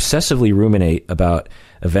 I obsessively ruminate about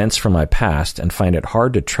events from my past and find it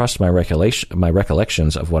hard to trust my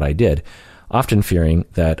recollections of what I did, often fearing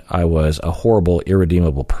that I was a horrible,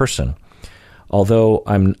 irredeemable person. Although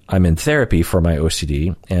I'm in therapy for my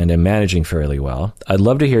OCD and am managing fairly well, I'd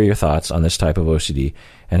love to hear your thoughts on this type of OCD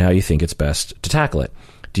and how you think it's best to tackle it.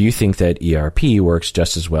 Do you think that ERP works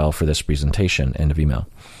just as well for this presentation? End of email.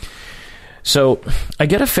 So I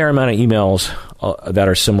get a fair amount of emails that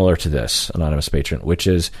are similar to this, anonymous patron, which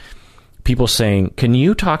is people saying, can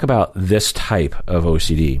you talk about this type of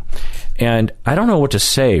OCD? And I don't know what to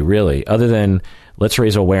say, really, other than let's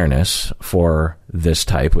raise awareness for this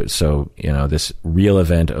type. So, this real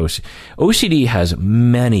event OCD. OCD has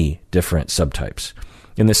many different subtypes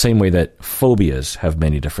in the same way that phobias have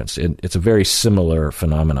many different. It's a very similar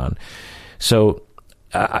phenomenon. So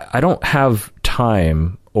I don't have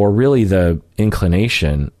time or really the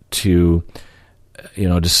inclination to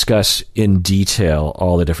discuss in detail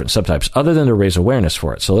all the different subtypes other than to raise awareness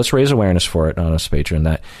for it. So let's raise awareness for it, anonymous patron,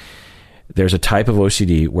 that there's a type of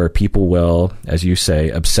OCD where people will, as you say,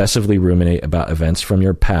 obsessively ruminate about events from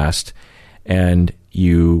your past, and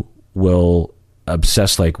you will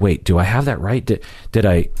obsess like, wait, do I have that right? Did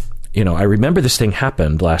I, I remember this thing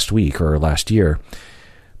happened last week or last year,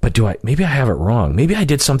 but maybe I have it wrong. Maybe I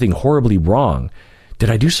did something horribly wrong. Did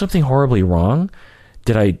I do something horribly wrong?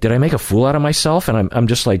 Did I make a fool out of myself and I'm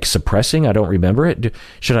just like suppressing? I don't remember it.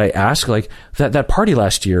 Should I ask like that party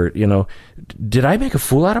last year, did I make a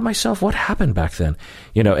fool out of myself? What happened back then?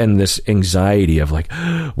 And this anxiety of like,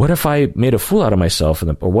 what if I made a fool out of myself?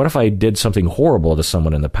 Or what if I did something horrible to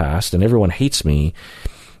someone in the past and everyone hates me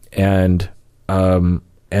and I'm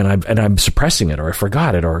suppressing it, or I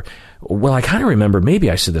forgot it, or, well, I kind of remember maybe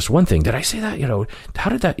I said this one thing. Did I say that? How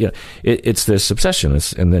did that, it's this obsession.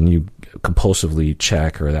 And then you compulsively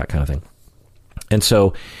check or that kind of thing. And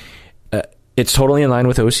so it's totally in line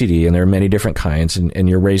with OCD, and there are many different kinds, and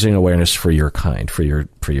you're raising awareness for your kind, for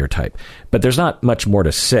your type. But there's not much more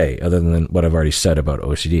to say other than what I've already said about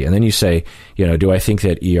OCD. And then you say, do I think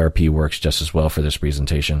that ERP works just as well for this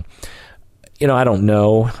presentation? I don't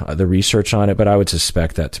know the research on it, but I would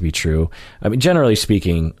suspect that to be true. I mean, generally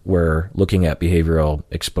speaking, we're looking at behavioral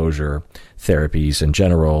exposure therapies in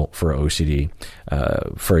general for OCD.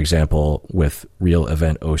 For example, with real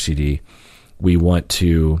event OCD, we want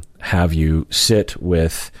to have you sit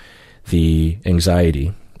with the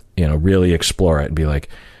anxiety, really explore it and be like,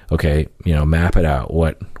 okay, map it out.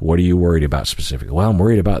 What are you worried about specifically? Well, I'm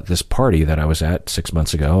worried about this party that I was at 6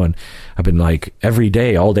 months ago, and I've been like every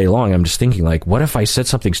day, all day long, I'm just thinking like, what if I said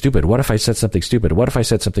something stupid? What if I said something stupid? What if I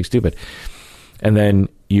said something stupid? And then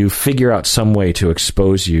you figure out some way to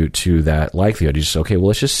expose you to that likelihood. You just, okay, well,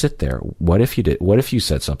 let's just sit there. What if you did? What if you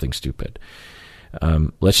said something stupid?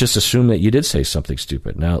 Let's just assume that you did say something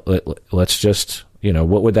stupid. Now, let's just,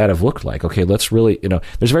 what would that have looked like? Okay, let's really,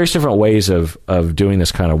 there's various different ways of doing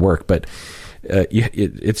this kind of work, but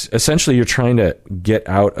it's essentially you're trying to get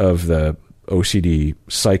out of the OCD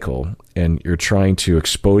cycle, and you're trying to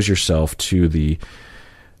expose yourself to the,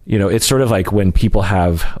 it's sort of like when people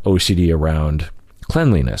have OCD around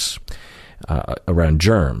cleanliness, around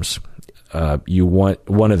germs.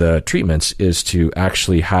 One of the treatments is to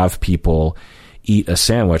actually have people eat a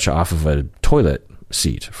sandwich off of a toilet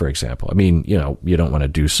seat, for example. I mean, you don't want to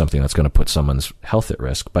do something that's going to put someone's health at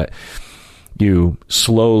risk, but you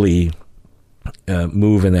slowly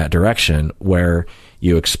move in that direction where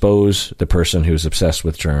you expose the person who's obsessed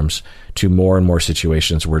with germs to more and more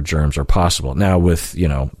situations where germs are possible. Now with,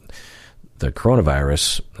 the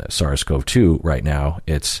coronavirus, SARS-CoV-2 right now,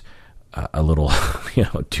 it's a little,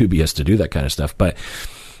 dubious to do that kind of stuff, but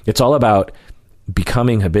it's all about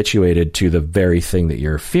becoming habituated to the very thing that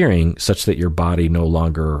you're fearing such that your body no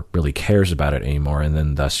longer really cares about it anymore, and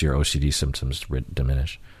then thus your OCD symptoms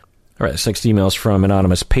diminish. All right, this next email is from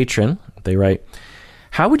anonymous patron. They write,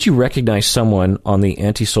 how would you recognize someone on the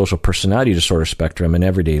antisocial personality disorder spectrum in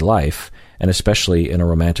everyday life, and especially in a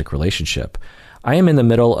romantic relationship? I am in the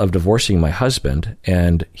middle of divorcing my husband,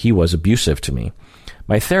 and he was abusive to me.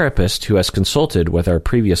 My therapist, who has consulted with our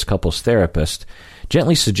previous couple's therapist,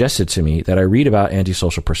 gently suggested to me that I read about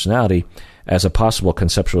antisocial personality as a possible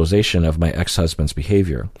conceptualization of my ex-husband's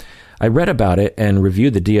behavior. I read about it and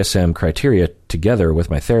reviewed the DSM criteria together with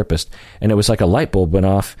my therapist, and it was like a light bulb went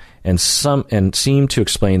off and seemed to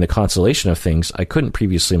explain the constellation of things I couldn't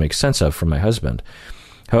previously make sense of from my husband.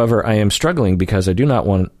 However, I am struggling because I do not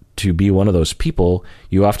want to be one of those people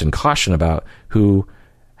you often caution about who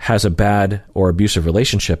has a bad or abusive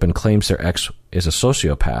relationship and claims their ex is a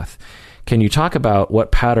sociopath. Can you talk about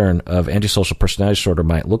what pattern of antisocial personality disorder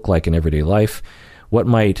might look like in everyday life? What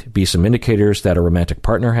might be some indicators that a romantic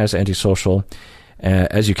partner has antisocial?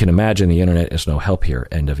 As you can imagine, the internet is no help here.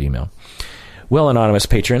 End of email. Well, anonymous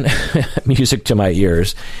patron, music to my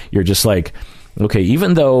ears. You're just like, okay,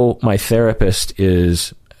 even though my therapist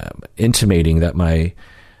is intimating that my,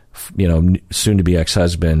 soon-to-be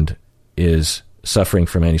ex-husband is suffering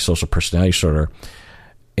from antisocial personality disorder,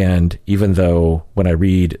 and even though when I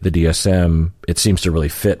read the DSM, it seems to really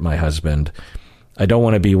fit my husband, I don't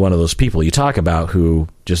want to be one of those people you talk about who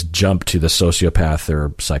just jump to the sociopath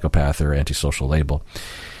or psychopath or antisocial label.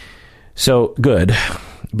 So good,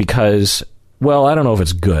 because, well, I don't know if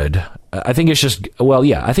it's good. I think it's just,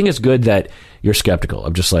 I think it's good that you're skeptical.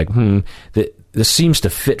 I'm just like, this seems to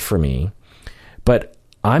fit for me. But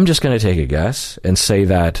I'm just going to take a guess and say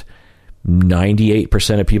that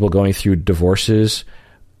 98% of people going through divorces,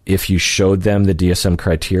 if you showed them the DSM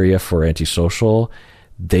criteria for antisocial,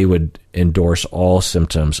 they would endorse all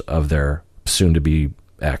symptoms of their soon-to-be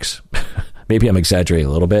ex. Maybe I'm exaggerating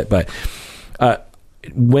a little bit, but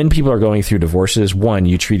when people are going through divorces, one,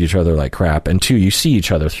 you treat each other like crap, and two, you see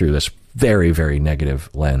each other through this very, very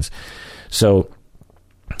negative lens. So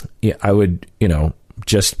yeah, I would,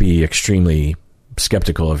 just be extremely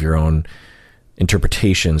skeptical of your own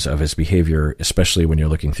interpretations of his behavior, especially when you're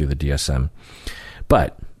looking through the DSM.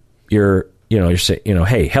 But you're saying,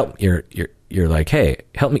 hey, help, you're like, hey,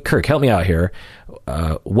 help me, Kirk, help me out here.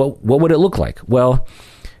 What would it look like? Well,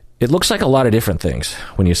 it looks like a lot of different things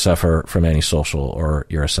when you suffer from antisocial or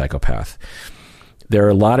you're a psychopath. There are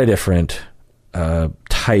a lot of different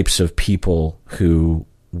types of people who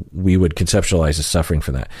we would conceptualize as suffering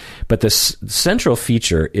from that. But the central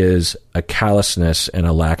feature is a callousness and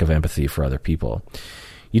a lack of empathy for other people.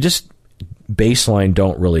 You just baseline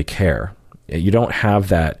don't really care. You don't have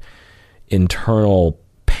that internal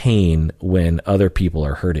pain when other people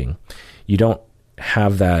are hurting. You don't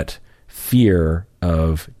have that fear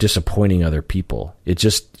of disappointing other people. It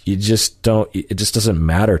just doesn't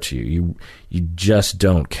matter to you. You just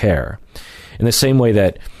don't care. In the same way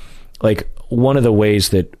that, like, one of the ways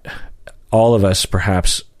that all of us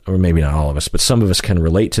perhaps, or maybe not all of us, but some of us can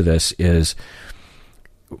relate to this is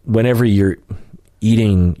whenever you're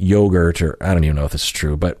eating yogurt, or I don't even know if this is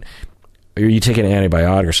true, but you take an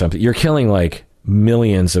antibiotic or something, you're killing like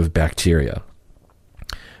millions of bacteria.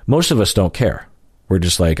 Most of us don't care. We're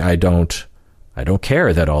just like, I don't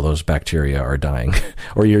care that all those bacteria are dying.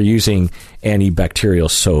 Or you're using antibacterial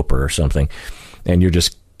soap or something, and you're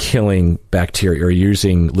just killing bacteria, or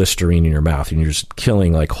using Listerine in your mouth, and you're just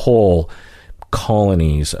killing like whole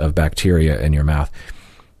colonies of bacteria in your mouth.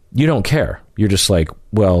 You don't care. You're just like,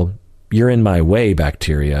 well, you're in my way,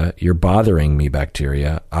 bacteria. You're bothering me,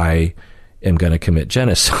 bacteria. I am going to commit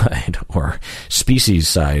genocide or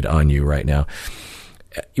speciescide on you right now.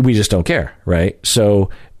 We just don't care, right? So,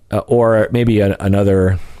 or maybe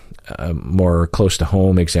another more close to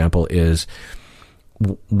home example is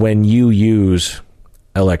when you use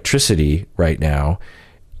electricity right now,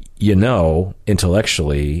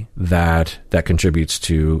 intellectually that contributes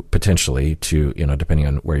to, potentially to, depending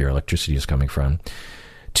on where your electricity is coming from,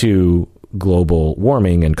 to global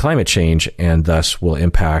warming and climate change, and thus will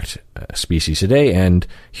impact species today and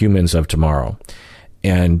humans of tomorrow.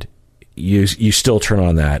 And you still turn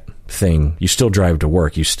on that thing. You still drive to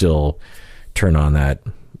work. You still turn on that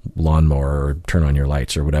lawnmower, or turn on your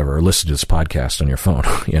lights or whatever, or listen to this podcast on your phone.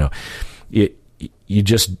 You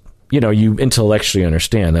just, you intellectually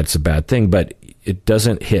understand that it's a bad thing, but it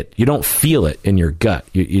doesn't hit. You don't feel it in your gut.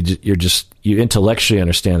 You intellectually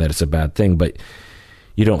understand that it's a bad thing, but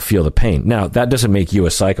you don't feel the pain. Now, that doesn't make you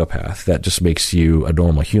a psychopath. That just makes you a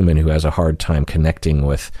normal human who has a hard time connecting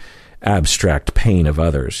with abstract pain of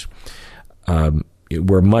others.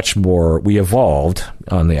 We evolved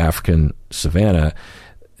on the African savanna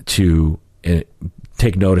to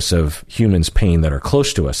take notice of humans' pain that are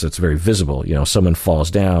close to us. It's very visible. Someone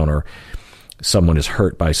falls down, or someone is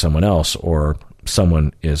hurt by someone else, or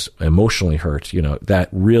someone is emotionally hurt. That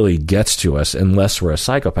really gets to us unless we're a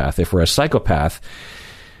psychopath. If we're a psychopath,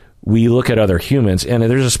 we look at other humans, and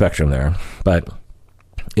there's a spectrum there, but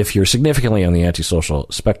if you're significantly on the antisocial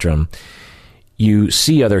spectrum, you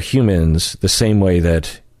see other humans the same way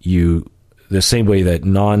that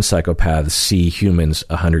non-psychopaths see humans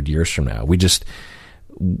 100 years from now.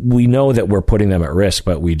 We know that we're putting them at risk,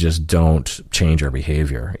 but we just don't change our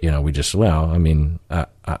behavior.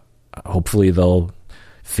 Hopefully they'll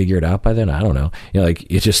figure it out by then. I don't know.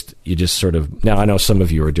 You just sort of, now I know some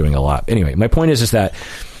of you are doing a lot. Anyway, my point is that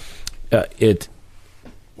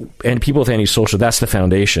and people with antisocial, that's the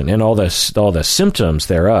foundation, and all the symptoms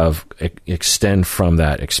thereof extend from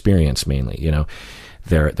that experience mainly.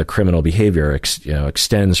 The criminal behavior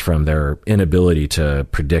extends from their inability to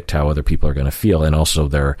predict how other people are going to feel, and also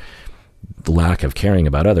their lack of caring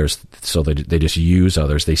about others. So they just use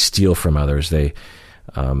others, they steal from others, they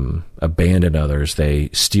abandon others, they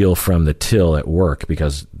steal from the till at work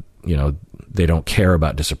because they don't care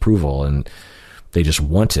about disapproval, and they just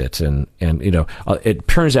want it. And it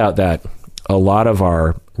turns out that a lot of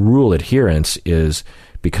our rule adherence is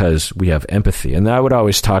because we have empathy. And I would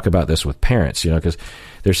always talk about this with parents, because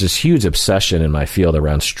there's this huge obsession in my field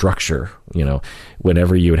around structure.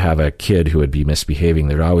 Whenever you would have a kid who would be misbehaving,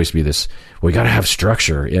 there'd always be this, we got to have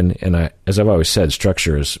structure. And as I've always said,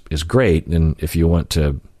 structure is great. And if you want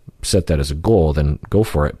to set that as a goal, then go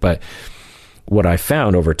for it. But what I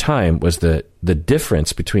found over time was that the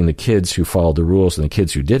difference between the kids who followed the rules and the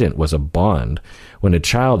kids who didn't was a bond. When a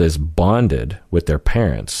child is bonded with their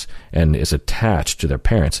parents and is attached to their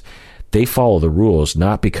parents, they follow the rules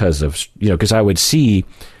not because of, because I would see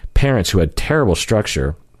parents who had terrible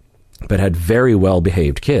structure but had very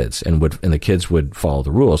well-behaved kids, and the kids would follow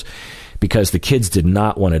the rules because the kids did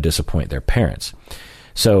not want to disappoint their parents.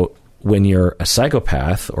 So when you're a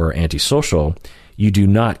psychopath or antisocial, you do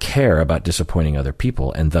not care about disappointing other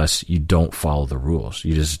people, and thus you don't follow the rules.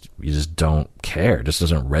 You just don't care. It just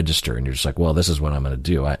doesn't register, and you're just like, well, this is what I'm going to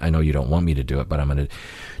do. I know you don't want me to do it, but I'm going to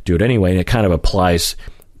do it anyway. And it kind of applies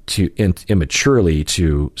to immaturely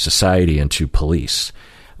to society and to police.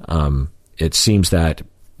 It seems that,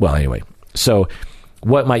 well, anyway. So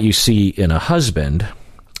what might you see in a husband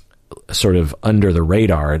sort of under the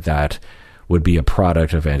radar that would be a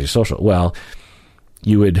product of antisocial? Well,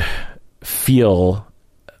 you would feel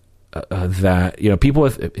that people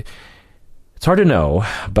with, it's hard to know,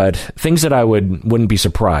 but things that I wouldn't be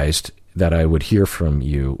surprised that I would hear from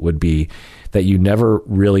you would be that you never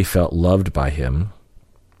really felt loved by him,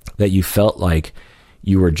 that you felt like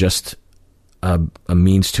you were just a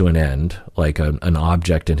means to an end, like an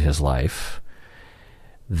object in his life,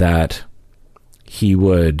 that he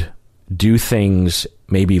would do things,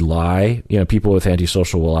 maybe lie. People with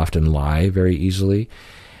antisocial will often lie very easily.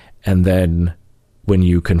 And then when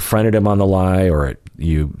you confronted him on the lie, or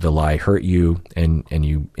the lie hurt you, and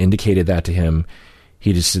you indicated that to him,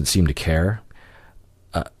 he just didn't seem to care.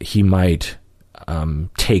 He might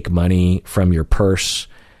take money from your purse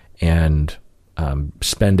and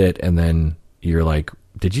spend it, and then you're like,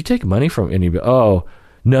 did you take money from anybody? Oh,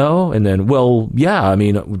 no. And then, well, yeah, I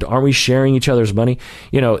mean, aren't we sharing each other's money?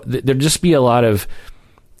 There'd just be a lot of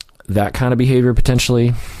that kind of behavior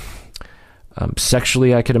potentially.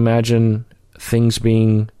 Sexually, I could imagine things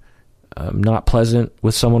being not pleasant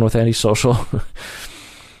with someone with antisocial.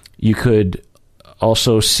 You could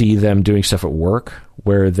also see them doing stuff at work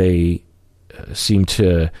where they seem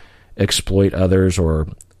to exploit others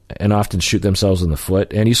and often shoot themselves in the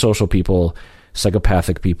foot. Antisocial people,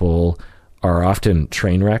 psychopathic people are often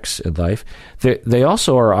train wrecks in life. They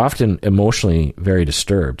also are often emotionally very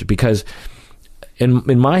disturbed because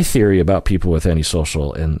in my theory about people with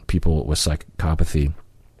antisocial and people with psychopathy,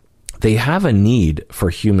 they have a need for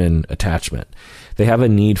human attachment. They have a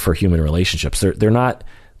need for human relationships. They're not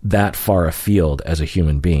that far afield as a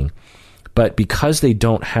human being. But because they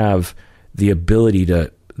don't have the ability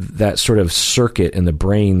to, that sort of circuit in the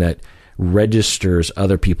brain that registers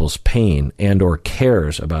other people's pain and or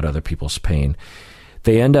cares about other people's pain,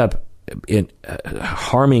 they end up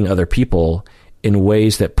harming other people in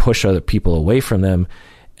ways that push other people away from them,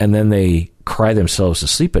 and then they cry themselves to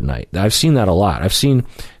sleep at night. I've seen that a lot. I've seen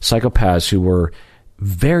psychopaths who were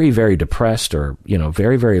very, very depressed or,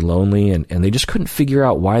 very, very lonely, and they just couldn't figure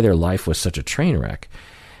out why their life was such a train wreck.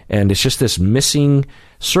 And it's just this missing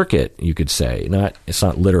circuit, you could say. It's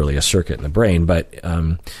not literally a circuit in the brain, but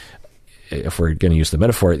if we're going to use the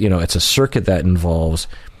metaphor, it's a circuit that involves,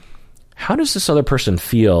 how does this other person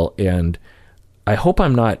feel? And I hope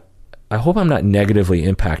I'm not I hope I'm not negatively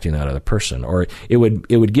impacting that other person, or it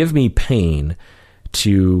would give me pain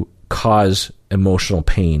to cause emotional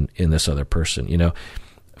pain in this other person. You know,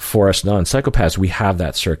 for us non-psychopaths, we have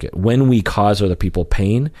that circuit. When we cause other people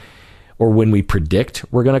pain, or when we predict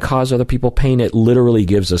we're going to cause other people pain, it literally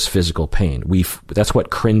gives us physical pain. That's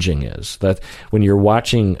what cringing is. That when you're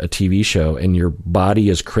watching a TV show and your body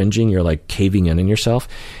is cringing, you're like caving in yourself.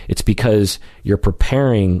 It's because you're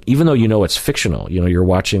preparing, even though you know it's fictional. You know, you're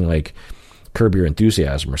watching like Curb Your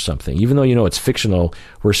Enthusiasm or something. Even though you know it's fictional,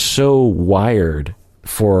 we're so wired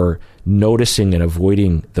for noticing and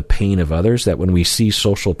avoiding the pain of others that when we see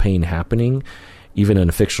social pain happening, even in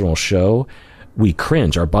a fictional show, we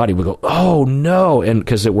cringe. Our body will go, oh no, and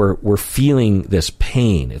because we're feeling this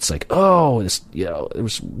pain. It's like, oh, this, you know, it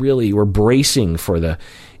was really, we're bracing for the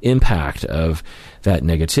impact of that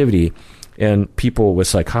negativity. And people with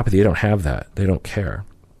psychopathy, they don't have that. They don't care.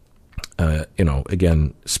 You know,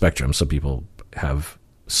 again, spectrum. Some people have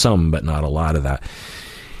some, but not a lot of that.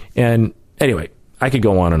 And anyway, I could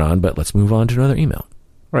go on and on, but let's move on to another email.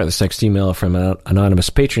 All right, this next email from an anonymous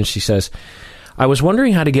patron. She says, I was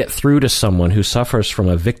wondering how to get through to someone who suffers from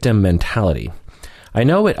a victim mentality. I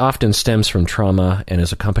know it often stems from trauma and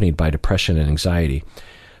is accompanied by depression and anxiety.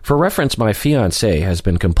 For reference, my fiancé has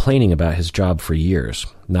been complaining about his job for years.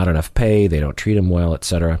 Not enough pay, they don't treat him well,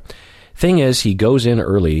 etc. Thing is, he goes in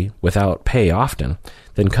early without pay often,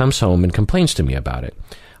 then comes home and complains to me about it.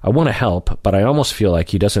 I want to help, but I almost feel like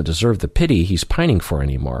he doesn't deserve the pity he's pining for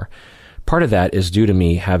anymore. Part of that is due to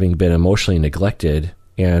me having been emotionally neglected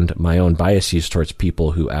and my own biases towards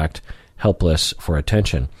people who act helpless for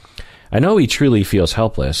attention. I know he truly feels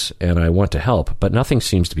helpless, and I want to help, but nothing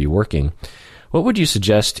seems to be working. What would you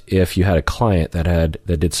suggest if you had a client that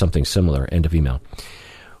did something similar? End of email.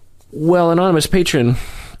 Well, anonymous patron,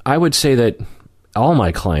 I would say that all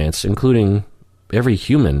my clients, including every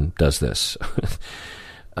human, does this.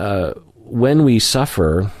 When we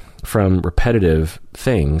suffer from repetitive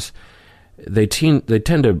things, they tend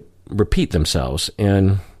to repeat themselves.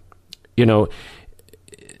 And, you know,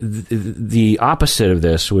 the opposite of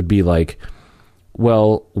this would be like,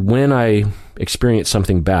 well, when I experience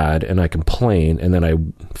something bad and I complain and then I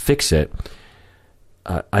fix it,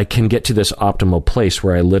 I can get to this optimal place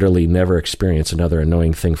where I literally never experience another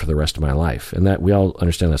annoying thing for the rest of my life. And that we all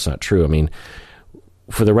understand that's not true. I mean,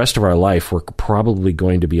 for the rest of our life, we're probably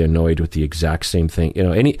going to be annoyed with the exact same thing. You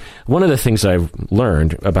know, one of the things that I've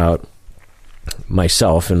learned about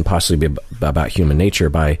myself and possibly about human nature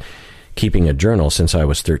by keeping a journal since I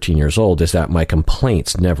was 13 years old is that my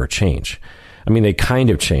complaints never change. I mean, they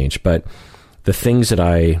kind of change, but the things that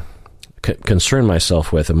I concern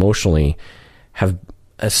myself with emotionally have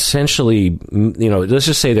essentially, you know, let's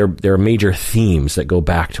just say there are major themes that go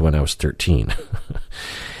back to when I was 13.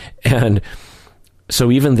 And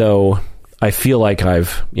so even though I feel like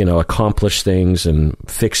I've, you know, accomplished things and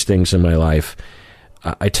fixed things in my life,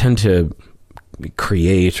 I tend to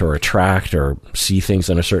create or attract or see things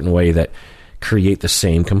in a certain way that create the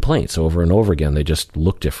same complaints over and over again. They just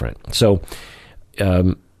look different. So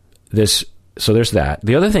there's that.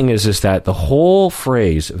 The other thing is that the whole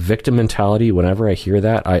phrase victim mentality, whenever I hear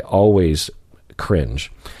that, I always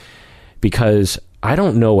cringe, because I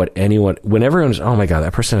don't know what anyone, when everyone's, oh my God,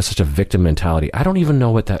 that person has such a victim mentality, I don't even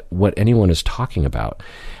know what anyone is talking about.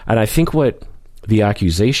 And I think what the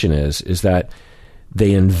accusation is that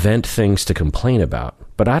they invent things to complain about.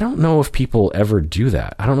 But I don't know if people ever do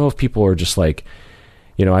that. I don't know if people are just like,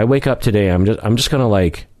 you know, I wake up today, I'm just going to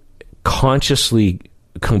like consciously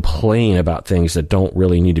complain about things that don't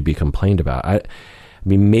really need to be complained about. I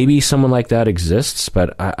mean, maybe someone like that exists,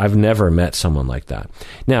 but I've never met someone like that.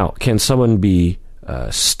 Now, can someone be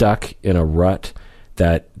stuck in a rut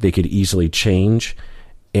that they could easily change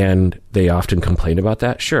and they often complain about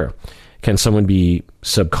that? Sure. Can someone be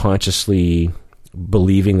subconsciously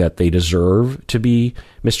believing that they deserve to be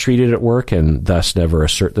mistreated at work and thus never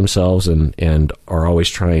assert themselves and are always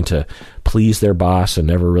trying to please their boss and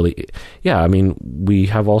never really... Yeah, I mean, we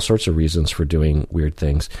have all sorts of reasons for doing weird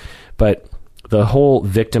things. But the whole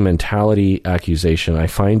victim mentality accusation I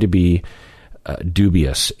find to be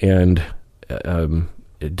dubious and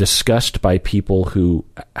discussed by people who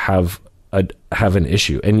have an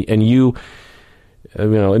issue. And you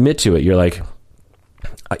know, admit to it. You're like,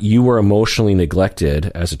 you were emotionally neglected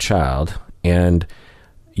as a child, and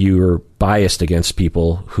you're biased against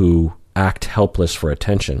people who act helpless for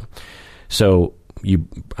attention. So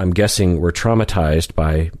I'm guessing, were traumatized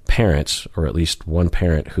by parents, or at least one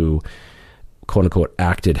parent who, quote unquote,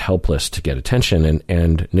 acted helpless to get attention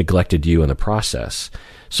and neglected you in the process.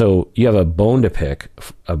 So you have a bone to pick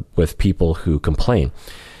with people who complain.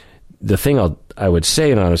 The thing I would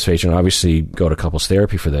say, anonymous patron, obviously go to couples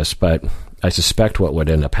therapy for this, but I suspect what would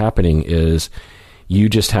end up happening is you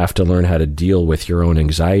just have to learn how to deal with your own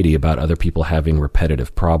anxiety about other people having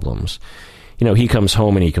repetitive problems. He comes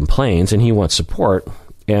home and he complains and he wants support,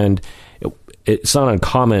 and it's not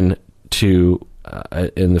uncommon to,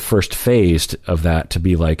 in the first phase of that, to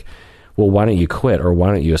be like, well, why don't you quit, or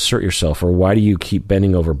why don't you assert yourself, or why do you keep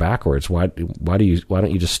bending over backwards? Why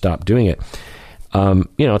don't you just stop doing it?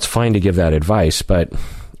 It's fine to give that advice, but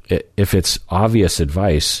if it's obvious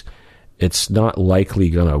advice, it's not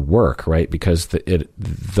likely going to work, right? Because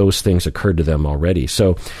those things occurred to them already.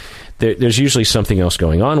 So there's usually something else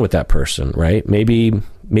going on with that person, right? Maybe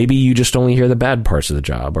you just only hear the bad parts of the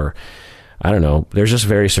job, or I don't know. There's just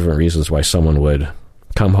various different reasons why someone would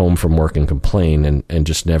come home from work and complain and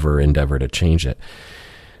just never endeavor to change it.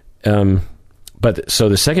 But so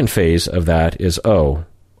the second phase of that is,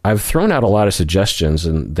 I've thrown out a lot of suggestions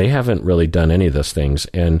and they haven't really done any of those things.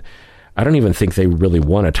 And I don't even think they really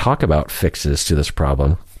want to talk about fixes to this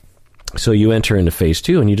problem. So you enter into phase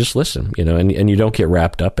 2 and you just listen, and you don't get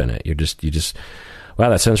wrapped up in it. You just, wow,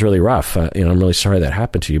 that sounds really rough. I'm really sorry that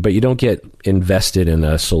happened to you, but you don't get invested in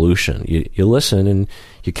a solution. You listen and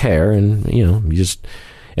you care, and,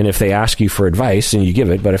 and if they ask you for advice, and you give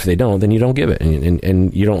it, but if they don't, then you don't give it,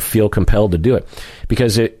 and you don't feel compelled to do it.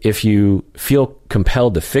 Because if you feel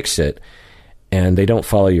compelled to fix it and they don't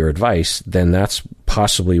follow your advice, then that's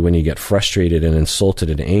possibly when you get frustrated and insulted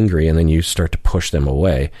and angry, and then you start to push them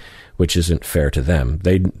away, which isn't fair to them.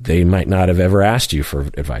 They might not have ever asked you for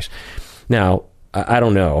advice. Now, I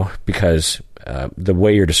don't know, because the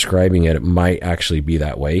way you're describing it might actually be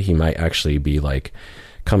that way. He might actually be like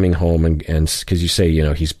coming home and because you say,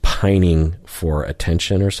 he's pining for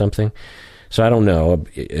attention or something. So I don't know.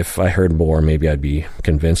 If I heard more, maybe I'd be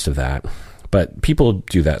convinced of that. But people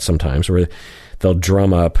do that sometimes, where they'll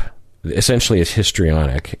drum up, essentially it's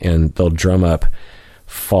histrionic, and they'll drum up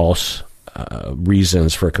false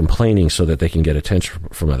reasons for complaining so that they can get attention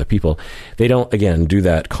from other people. They don't, again, do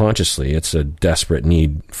that consciously. It's a desperate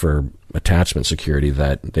need for attachment security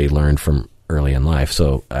that they learned from early in life.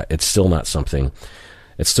 So it's still not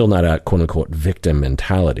a quote unquote victim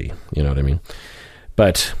mentality. You know what I mean?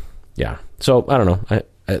 But yeah, so I don't know.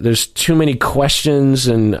 There's too many questions,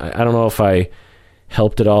 and I don't know if I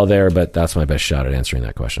helped it all there, but that's my best shot at answering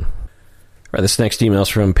that question. All right, this next email is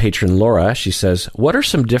from patron Laura. She says, what are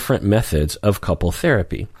some different methods of couple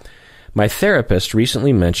therapy? My therapist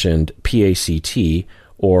recently mentioned PACT,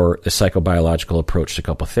 or the psychobiological approach to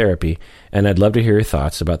couple therapy, and I'd love to hear your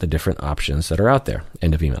thoughts about the different options that are out there.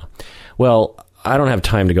 End of email. Well, I don't have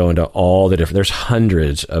time to go into all the different, there's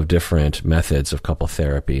hundreds of different methods of couple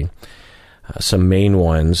therapy. Some main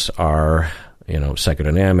ones are,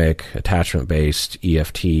 psychodynamic, attachment-based,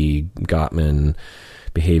 EFT, Gottman,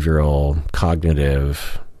 behavioral,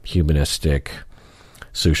 cognitive, humanistic,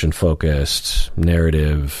 solution-focused,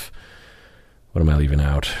 narrative. What am I leaving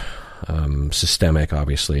out? Systemic,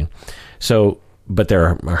 obviously. So, but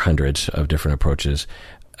there are hundreds of different approaches.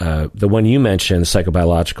 The one you mentioned,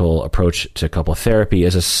 psychobiological approach to couple therapy,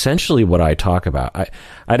 is essentially what I talk about.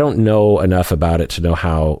 I don't know enough about it to know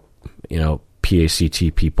how,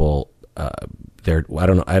 PACT people, I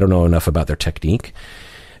don't know enough about their technique,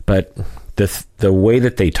 but the way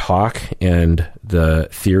that they talk and the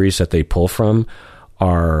theories that they pull from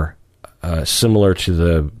are similar to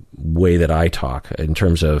the way that I talk in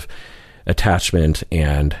terms of attachment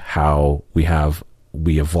and how we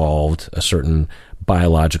evolved a certain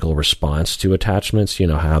biological response to attachments,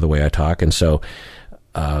 how the way I talk. And so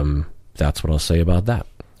that's what I'll say about that.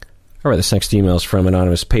 All right, this next email is from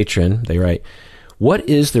anonymous patron. They write, what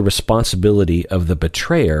is the responsibility of the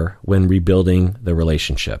betrayer when rebuilding the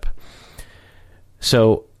relationship?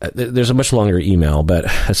 So there's a much longer email, but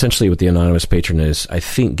essentially what the anonymous patron is, I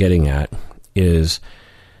think, getting at is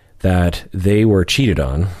that they were cheated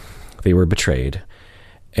on, they were betrayed,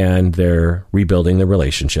 and they're rebuilding the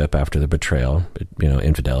relationship after the betrayal,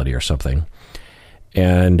 infidelity or something.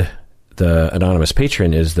 And the anonymous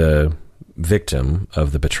patron is the victim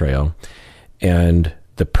of the betrayal, and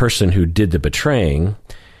the person who did the betraying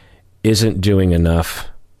isn't doing enough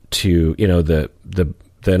to, the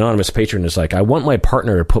anonymous patron is like, I want my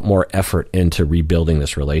partner to put more effort into rebuilding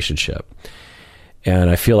this relationship. And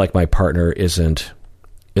I feel like my partner isn't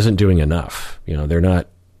doing enough. They're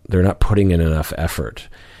not putting in enough effort.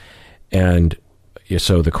 And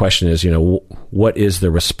so the question is, what is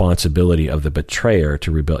the responsibility of the betrayer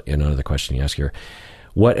to rebuild? Another question you ask here,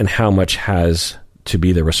 what and how much has to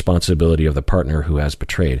be the responsibility of the partner who has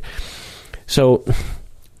betrayed? So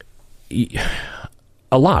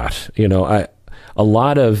a lot, a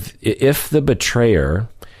lot of, if the betrayer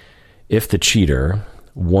if the cheater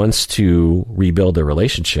wants to rebuild their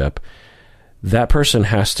relationship, that person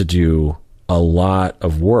has to do a lot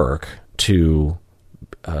of work to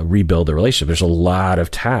rebuild the relationship. There's a lot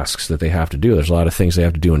of tasks that they have to do. There's a lot of things they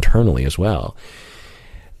have to do internally as well.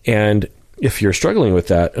 And if you're struggling with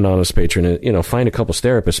that, anonymous patron, find a couples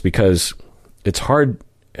therapist, because it's hard.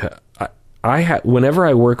 Whenever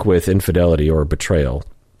I work with infidelity or betrayal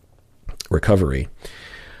recovery,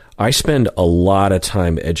 I spend a lot of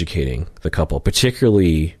time educating the couple,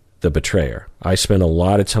 particularly the betrayer. I spend a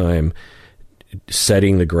lot of time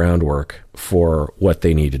setting the groundwork for what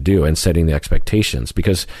they need to do and setting the expectations,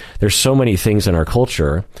 because there's so many things in our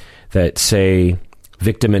culture that say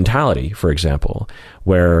victim mentality, for example,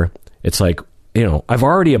 where it's like, I've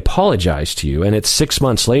already apologized to you and it's 6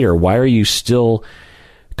 months later. Why are you still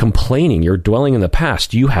complaining? You're dwelling in the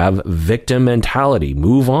past. You have victim mentality.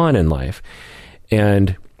 Move on in life.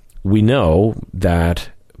 And we know that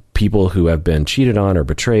people who have been cheated on or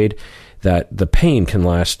betrayed, that the pain can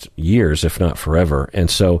last years, if not forever. And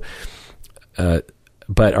so,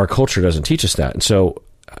 but our culture doesn't teach us that. And so,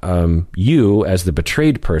 you as the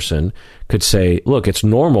betrayed person could say, look, it's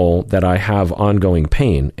normal that I have ongoing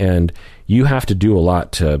pain, and you have to do a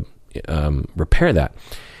lot to repair that.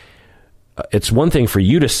 It's one thing for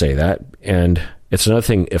you to say that, and it's another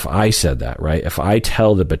thing if I said that, right? If I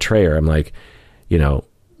tell the betrayer, I'm like,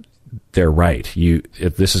 they're right.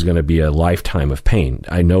 If this is going to be a lifetime of pain.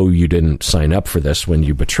 I know you didn't sign up for this when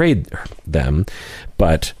you betrayed them,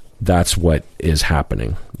 but that's what is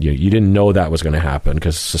happening. You didn't know that was going to happen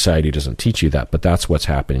because society doesn't teach you that, but that's what's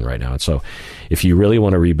happening right now. And so if you really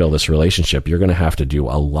want to rebuild this relationship, you're going to have to do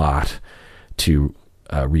a lot to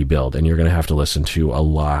rebuild, and you're going to have to listen to a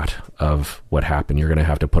lot of what happened. You're going to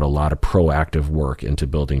have to put a lot of proactive work into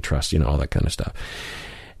building trust, all that kind of stuff.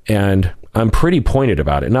 And I'm pretty pointed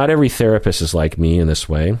about it. Not every therapist is like me in this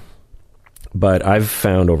way, but I've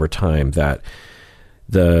found over time that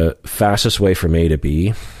the fastest way from A to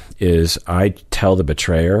B is I tell the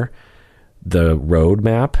betrayer the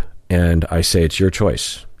roadmap, and I say, it's your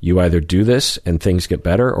choice. You either do this and things get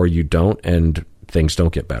better, or you don't and things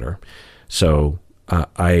don't get better. So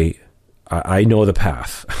I know the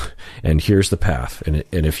path, and here's the path. And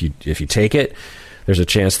if you take it, there's a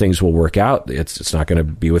chance things will work out. It's not going to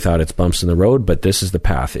be without its bumps in the road, but this is the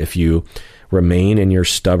path. If you remain in your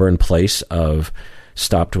stubborn place of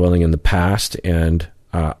stop dwelling in the past, and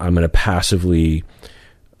I'm going to passively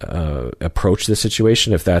approach the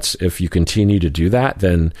situation, if you continue to do that,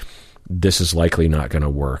 then this is likely not going to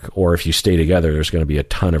work. Or if you stay together, there's going to be a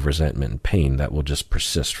ton of resentment and pain that will just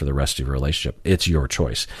persist for the rest of your relationship. It's your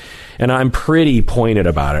choice. And I'm pretty pointed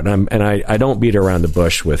about it. And I don't beat around the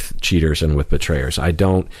bush with cheaters and with betrayers. I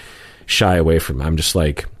don't shy away from it. I'm just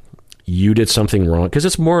like, you did something wrong, because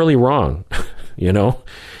it's morally wrong,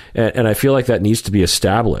 And I feel like that needs to be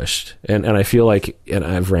established. And I feel like, and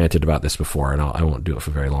I've ranted about this before, and I won't do it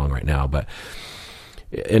for very long right now, but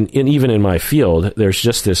and even in my field, there's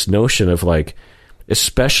just this notion of like,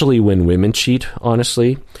 especially when women cheat,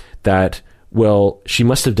 honestly, that, well, she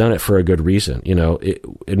must have done it for a good reason.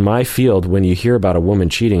 In my field, when you hear about a woman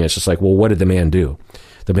cheating, it's just like, well, what did the man do?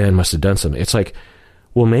 The man must have done something. It's like,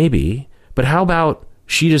 well, maybe, but how about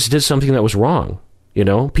she just did something that was wrong?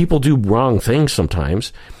 People do wrong things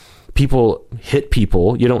sometimes. People hit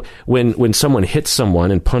people. When someone hits someone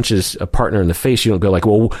and punches a partner in the face, you don't go like,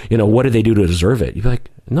 well, what did they do to deserve it? You'd be like,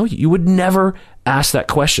 no, you would never ask that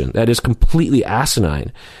question. That is completely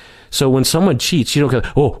asinine. So when someone cheats, you don't go,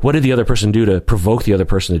 oh, what did the other person do to provoke the other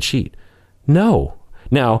person to cheat? No.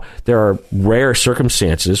 Now, there are rare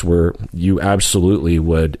circumstances where you absolutely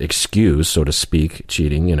would excuse, so to speak,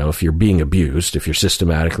 cheating. If you're being abused, if you're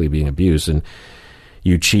systematically being abused, and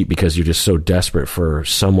you cheat because you're just so desperate for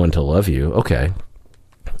someone to love you, okay.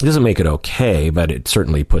 It doesn't make it okay, but it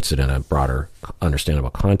certainly puts it in a broader, understandable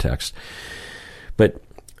context. But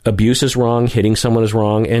abuse is wrong, hitting someone is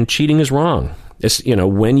wrong, and cheating is wrong. It's,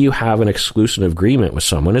 when you have an exclusive agreement with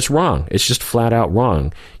someone, it's wrong. It's just flat out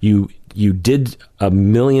wrong. You did a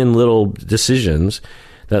million little decisions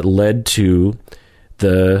that led to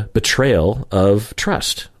the betrayal of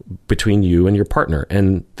trust between you and your partner.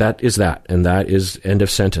 And that is end of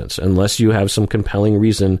sentence. Unless you have some compelling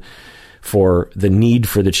reason for the need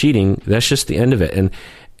for the cheating, that's just the end of it.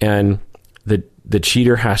 And the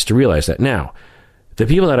cheater has to realize that. Now, the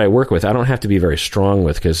people that I work with, I don't have to be very strong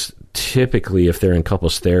with, because typically if they're in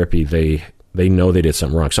couples therapy, they know they did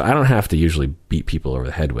something wrong. So I don't have to usually beat people over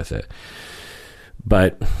the head with it.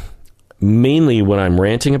 But mainly what I'm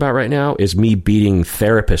ranting about right now is me beating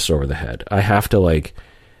therapists over the head. I have to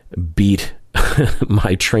beat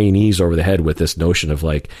my trainees over the head with this notion of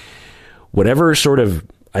whatever sort of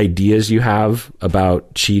ideas you have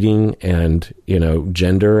about cheating and,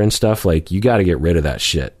 gender and stuff, like, you got to get rid of that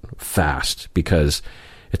shit fast, because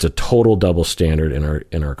it's a total double standard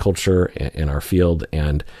in our culture, in our field.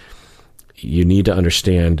 And you need to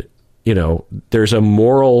understand, there's a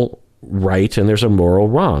moral right and there's a moral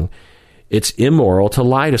wrong. It's immoral to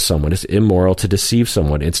lie to someone. It's immoral to deceive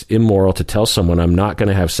someone. It's immoral to tell someone I'm not going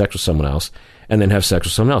to have sex with someone else and then have sex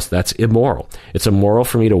with someone else. That's immoral. It's immoral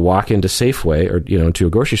for me to walk into Safeway or, to a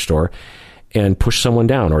grocery store and push someone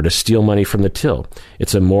down, or to steal money from the till.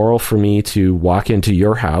 It's immoral for me to walk into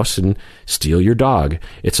your house and steal your dog.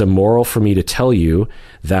 It's immoral for me to tell you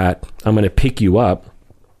that I'm going to pick you up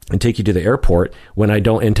and take you to the airport when I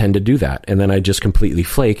don't intend to do that. And then I just completely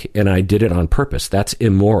flake and I did it on purpose. That's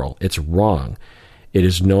immoral. It's wrong. It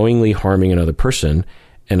is knowingly harming another person,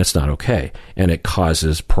 and it's not okay. And it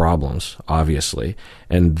causes problems, obviously.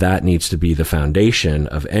 And that needs to be the foundation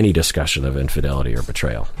of any discussion of infidelity or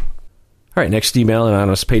betrayal. All right, next email, an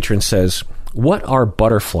anonymous patron says, what are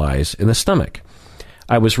butterflies in the stomach?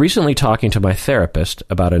 I was recently talking to my therapist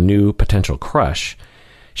about a new potential crush.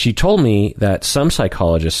 She told me that some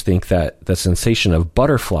psychologists think that the sensation of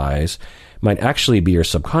butterflies might actually be your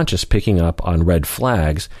subconscious picking up on red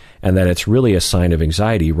flags, and that it's really a sign of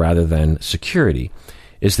anxiety rather than security.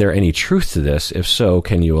 Is there any truth to this? If so,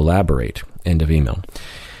 can you elaborate? End of email.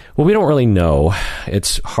 Well, we don't really know.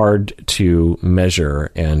 It's hard to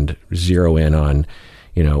measure and zero in on,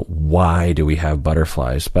 why do we have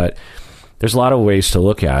butterflies? But there's a lot of ways to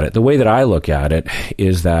look at it. The way that I look at it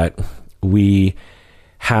is that we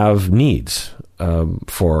have needs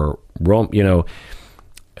for,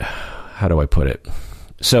 how do I put it?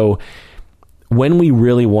 So when we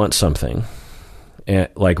really want something,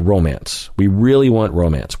 like romance, we really want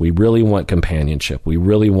romance. We really want companionship. We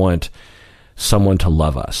really want someone to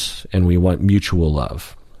love us, and we want mutual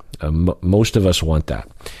love. Most of us want that,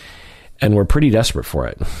 and we're pretty desperate for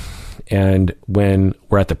it. And when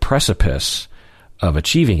we're at the precipice of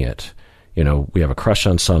achieving it, we have a crush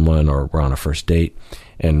on someone, or we're on a first date,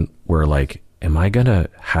 and we're like, am I going to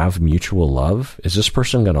have mutual love? Is this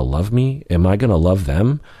person going to love me? Am I going to love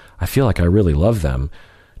them? I feel like I really love them.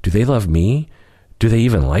 Do they love me? Do they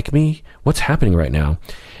even like me? What's happening right now?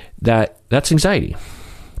 That's anxiety.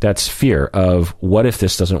 That's fear of, what if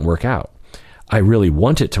this doesn't work out? I really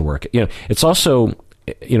want it to work. It's also,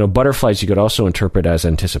 butterflies you could also interpret as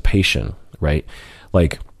anticipation, right?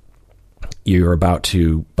 Like, you're about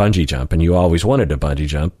to bungee jump and you always wanted to bungee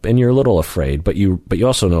jump and you're a little afraid, but you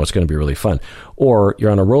also know it's going to be really fun. Or you're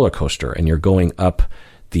on a roller coaster and you're going up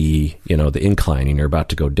the incline and you're about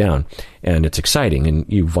to go down, and it's exciting, and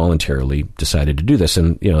you voluntarily decided to do this.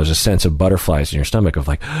 And, there's a sense of butterflies in your stomach of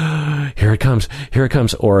like, here it comes.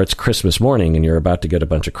 Or it's Christmas morning and you're about to get a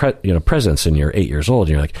bunch of, presents, and you're 8 years old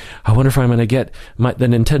and you're like, I wonder if I'm going to get the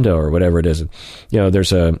Nintendo or whatever it is. And,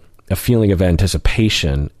 there's a feeling of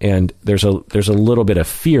anticipation, and there's a little bit of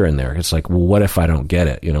fear in there. It's like, well, what if I don't get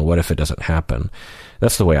it? What if it doesn't happen?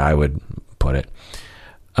 That's the way I would put it.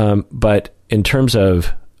 But in terms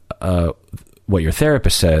of what your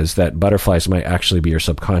therapist says, that butterflies might actually be your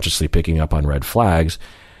subconsciously picking up on red flags.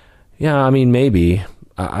 Yeah, I mean, maybe.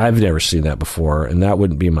 I've never seen that before, and that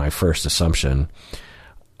wouldn't be my first assumption.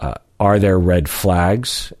 Are there red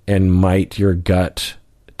flags, and might your gut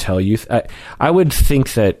tell you? I would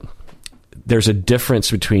think that there's a difference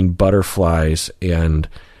between butterflies and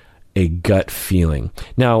a gut feeling.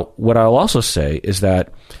 Now, what I'll also say is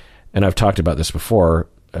that, and I've talked about this before,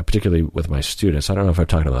 particularly with my students, I don't know if I've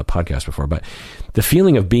talked about the podcast before, but the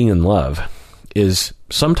feeling of being in love is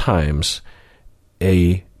sometimes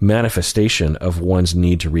a manifestation of one's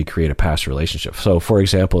need to recreate a past relationship. So, for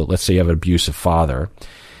example, let's say you have an abusive father,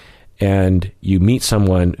 and you meet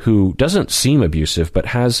someone who doesn't seem abusive, but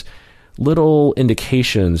has little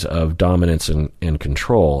indications of dominance and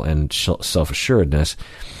control and self-assuredness,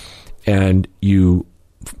 and you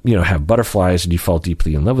have butterflies and you fall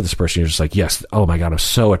deeply in love with this person. You're just like, yes, oh my God, I'm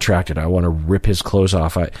so attracted. I want to rip his clothes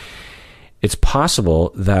off. It's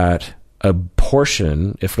possible that a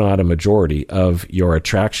portion, if not a majority, of your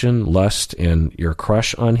attraction, lust, and your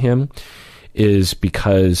crush on him is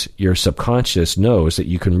because your subconscious knows that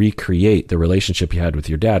you can recreate the relationship you had with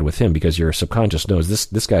your dad with him, because your subconscious knows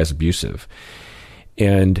this guy is abusive.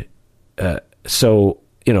 And so,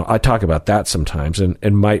 I talk about that sometimes,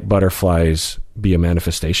 and might butterflies be a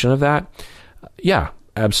manifestation of that? Yeah,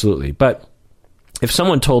 absolutely. But if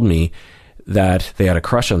someone told me that they had a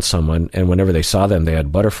crush on someone, and whenever they saw them, they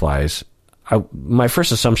had butterflies, my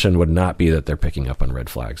first assumption would not be that they're picking up on red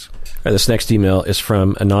flags. This next email is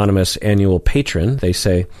from anonymous annual patron. They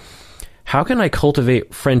say, how can I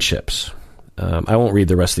cultivate friendships? I won't read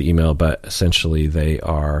the rest of the email, but essentially they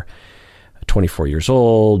are 24 years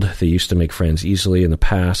old. They used to make friends easily in the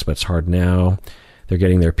past, but it's hard now. They're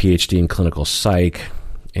getting their PhD in clinical psych,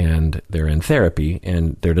 and they're in therapy,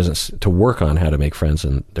 and they're to work on how to make friends,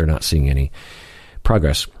 and they're not seeing any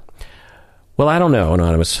progress. Well, I don't know,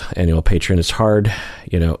 anonymous annual patron. It's hard,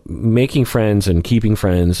 making friends and keeping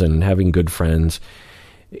friends and having good friends.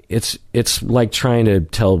 It's like trying to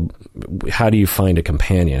tell, how do you find a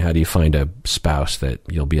companion? How do you find a spouse that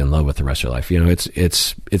you'll be in love with the rest of your life?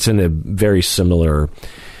 It's in a very similar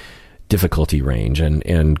difficulty range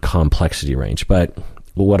and complexity range. But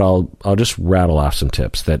what I'll just rattle off some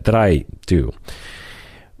tips that I do,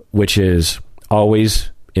 which is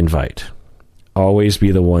always invite, always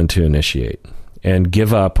be the one to initiate, and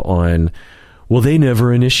give up on, well, they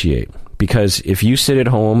never initiate. Because if you sit at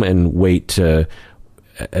home and wait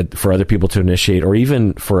for other people to initiate, or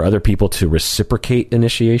even for other people to reciprocate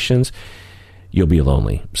initiations, you'll be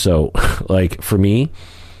lonely. So, like for me,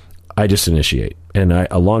 I just initiate. And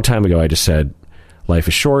a long time ago, I just said, life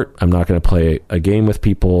is short. I'm not going to play a game with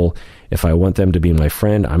people. If I want them to be my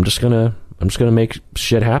friend, I'm just going to make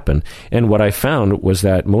shit happen. And what I found was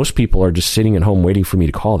that most people are just sitting at home waiting for me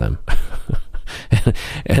to call them.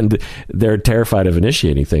 And they're terrified of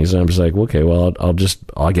initiating things. And I'm just like, okay, well,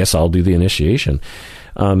 I guess I'll do the initiation.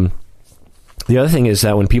 The other thing is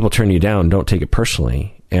that when people turn you down, don't take it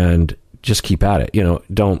personally and just keep at it.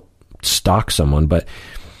 Don't stalk someone. But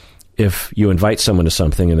if you invite someone to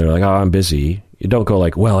something and they're like, oh, I'm busy, you don't go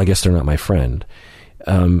like, well, I guess they're not my friend.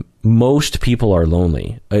 Most people are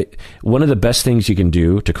lonely. One of the best things you can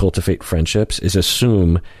do to cultivate friendships is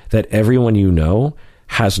assume that everyone you know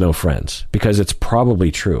has no friends, because it's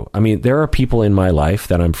probably true. I mean, there are people in my life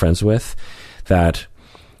that I'm friends with that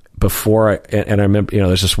and I remember,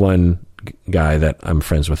 there's this one guy that I'm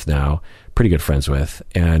friends with now, pretty good friends with,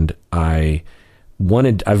 and I've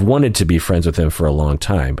wanted to be friends with him for a long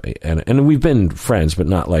time, and we've been friends, but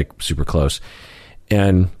not like super close.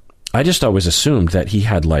 And I just always assumed that he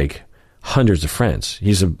had like hundreds of friends.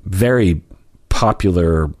 He's a very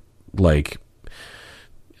popular, like,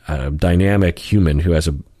 dynamic human who has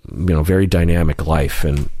a very dynamic life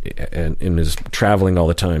and is traveling all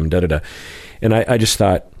the time. And I just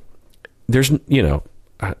thought, there's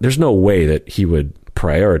no way that he would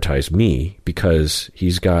prioritize me, because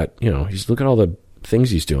he's got, look at all the things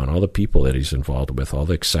he's doing, all the people that he's involved with, all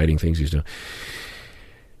the exciting things he's doing.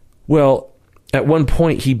 Well, at one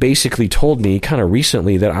point, he basically told me kind of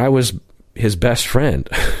recently that I was his best friend,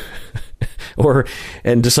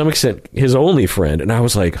 and to some extent, his only friend. And I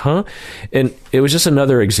was like, huh? And it was just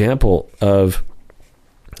another example of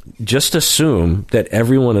just assume that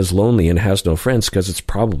everyone is lonely and has no friends, because it's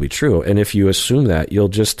probably true. And if you assume that, you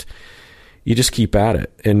just keep at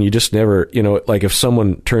it, and you just never, like if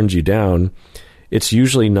someone turns you down, it's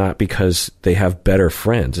usually not because they have better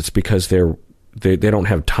friends. It's because they don't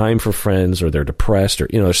have time for friends, or they're depressed, or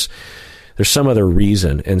there's some other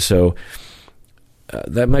reason. And so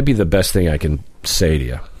that might be the best thing I can say to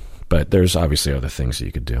you, but there's obviously other things that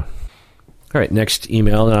you could do. All right, next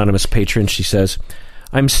email, anonymous patron. She says,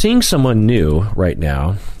 I'm seeing someone new right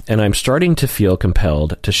now, and I'm starting to feel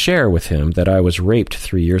compelled to share with him that I was raped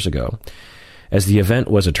 3 years ago, as the event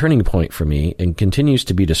was a turning point for me and continues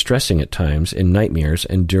to be distressing at times in nightmares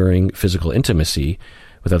and during physical intimacy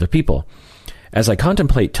with other people. As I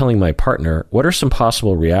contemplate telling my partner, what are some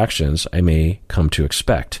possible reactions I may come to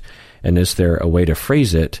expect? And is there a way to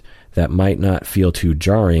phrase it that might not feel too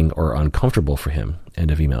jarring or uncomfortable for him? End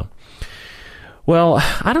of email. Well,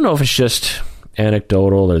 I don't know if it's just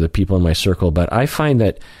anecdotal or the people in my circle, but I find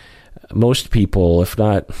that most people, if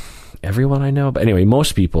not everyone I know, but anyway,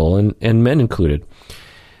 most people, and men included,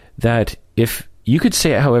 that if you could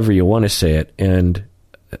say it however you want to say it, and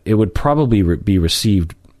it would probably be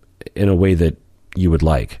received in a way that you would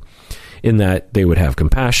like, in that they would have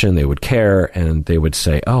compassion, they would care, and they would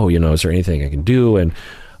say, oh, is there anything I can do? And,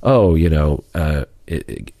 oh,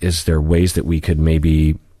 is there ways that we could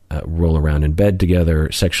maybe roll around in bed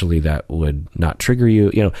together sexually that would not trigger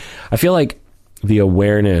you? I feel like the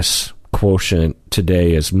awareness quotient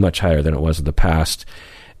today is much higher than it was in the past,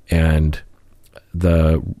 and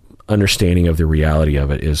the understanding of the reality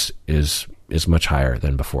of it is much higher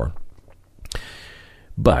than before.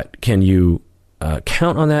 But can you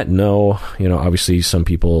count on that? No. Obviously some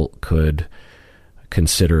people could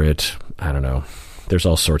consider it, I don't know, there's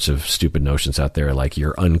all sorts of stupid notions out there, like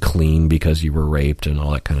you're unclean because you were raped and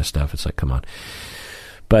all that kind of stuff. It's like, come on.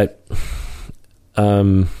 But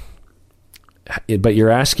you're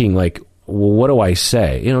asking, like, well, what do I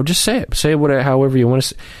say? Just say it. Say it however you want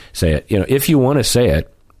to say it. If you want to say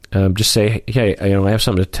it, just say, hey, I have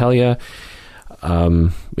something to tell you. I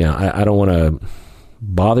don't want to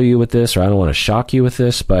bother you with this, or I don't want to shock you with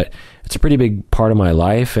this, but it's a pretty big part of my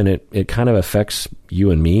life, and it kind of affects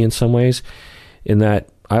you and me in some ways, in that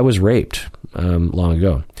I was raped long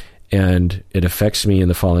ago, and it affects me in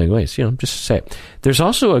the following ways. Just to say, there's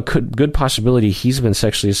also a good possibility he's been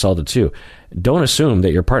sexually assaulted too. Don't assume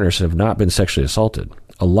that your partners have not been sexually assaulted.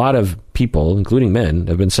 A lot of people, including men,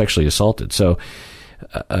 have been sexually assaulted. So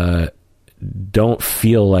don't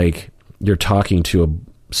feel like you're talking to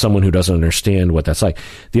someone who doesn't understand what that's like.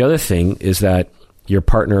 The other thing is that your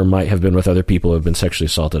partner might have been with other people who have been sexually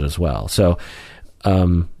assaulted as well. So,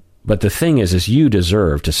 but the thing is you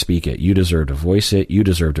deserve to speak it. You deserve to voice it. You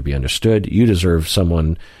deserve to be understood. You deserve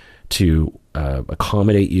someone to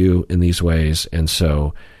accommodate you in these ways. And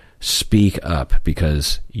so speak up,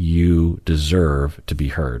 because you deserve to be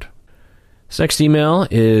heard. This next email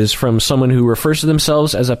is from someone who refers to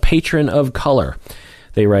themselves as a patron of color.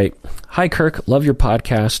 They write, "Hi, Kirk. Love your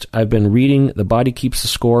podcast. I've been reading The Body Keeps the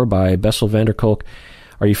Score by Bessel van der Kolk.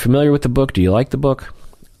 Are you familiar with the book? Do you like the book?"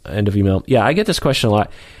 End of email. Yeah, I get this question a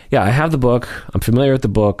lot. Yeah, I have the book. I'm familiar with the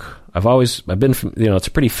book. I've been, it's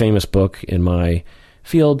a pretty famous book in my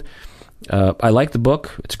field. I like the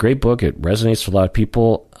book. It's a great book. It resonates with a lot of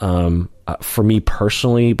people. For me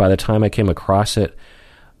personally, by the time I came across it,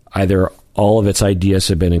 either all of its ideas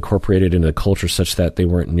had been incorporated into the culture such that they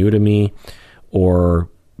weren't new to me, or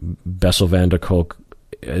Bessel van der Kolk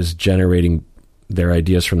is generating their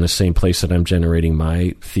ideas from the same place that I'm generating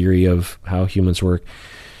my theory of how humans work.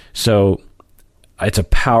 So it's a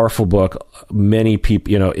powerful book. Many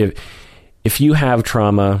people, if you have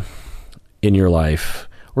trauma in your life,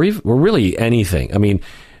 or really anything, I mean,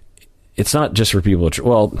 it's not just for people.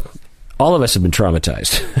 All of us have been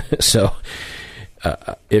traumatized. So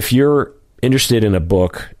if you're interested in a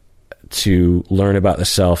book to learn about the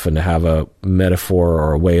self and to have a metaphor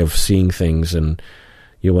or a way of seeing things, and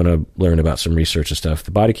you want to learn about some research and stuff,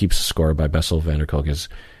 The Body Keeps the Score by Bessel van der Kolk is,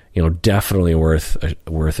 definitely worth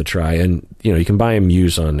a try. And, you can buy them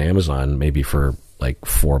used on Amazon, maybe for like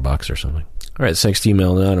 $4 or something. All right. This next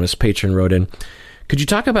email, anonymous patron wrote in, "Could you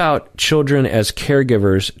talk about children as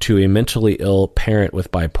caregivers to a mentally ill parent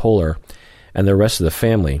with bipolar and the rest of the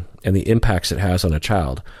family, and the impacts it has on a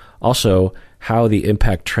child? Also, how the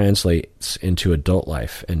impact translates into adult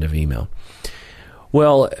life?" End of email.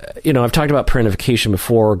 Well, I've talked about parentification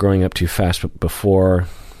before, growing up too fast before,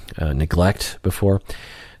 neglect before.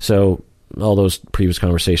 So all those previous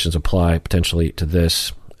conversations apply potentially to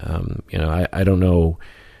this. I don't know.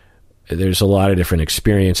 There's a lot of different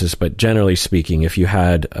experiences, but generally speaking, if you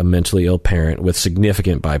had a mentally ill parent with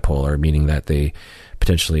significant bipolar, meaning that they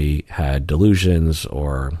potentially had delusions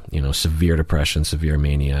or, severe depression, severe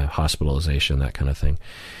mania, hospitalization, that kind of thing,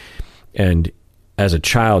 and as a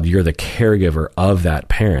child, you're the caregiver of that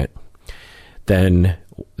parent, then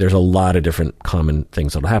there's a lot of different common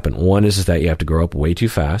things that'll happen. One is that you have to grow up way too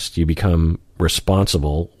fast. You become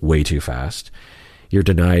responsible way too fast. You're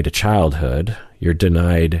denied a childhood. You're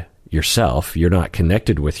denied yourself. You're not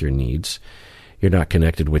connected with your needs. You're not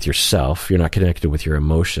connected with yourself. You're not connected with your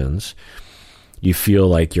emotions. You feel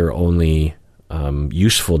like your only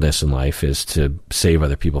usefulness in life is to save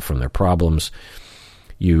other people from their problems.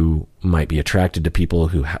 You might be attracted to people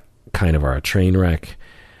who kind of are a train wreck.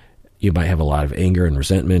 You might have a lot of anger and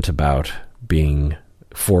resentment about being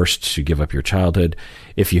forced to give up your childhood.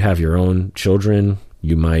 If you have your own children,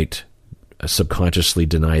 you might subconsciously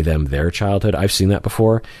deny them their childhood. I've seen that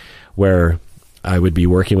before, where I would be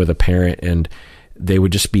working with a parent and they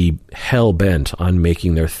would just be hell-bent on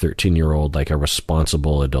making their 13-year-old like a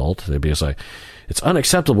responsible adult. They'd be just like, it's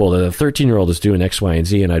unacceptable that a 13-year-old is doing X, Y, and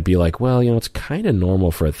Z. And I'd be like, well, it's kind of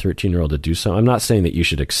normal for a 13-year-old to do so. I'm not saying that you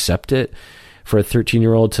should accept it for a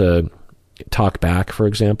 13-year-old to talk back, for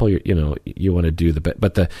example. You want to do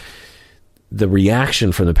but the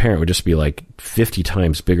reaction from the parent would just be like 50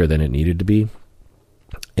 times bigger than it needed to be.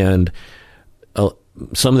 And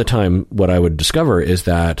some of the time what I would discover is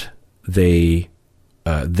that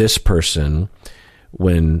this person,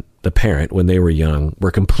 when they were young,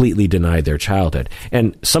 were completely denied their childhood.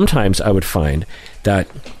 And sometimes I would find that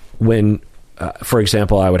when, for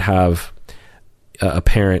example, I would have a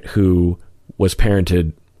parent who was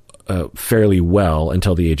parented fairly well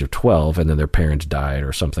until the age of 12, and then their parents died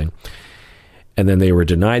or something. And then they were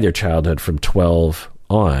denied their childhood from 12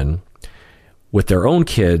 on. With their own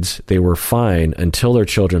kids, they were fine until their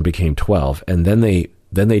children became 12. And then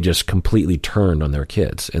they just completely turned on their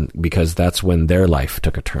kids, and because that's when their life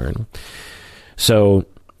took a turn. So,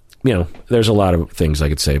 there's a lot of things I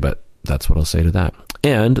could say, but that's what I'll say to that.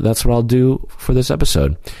 And that's what I'll do for this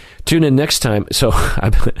episode. Tune in next time. So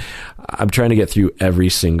I'm trying to get through every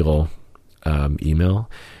single email.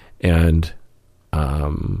 And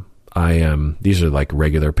these are like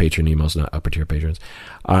regular patron emails, not upper tier patrons.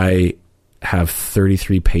 I have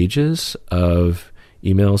 33 pages of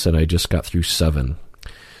emails, and I just got through 7.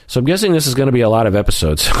 So I'm guessing this is going to be a lot of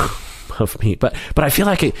episodes of me, but I feel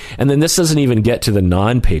like it, and then this doesn't even get to the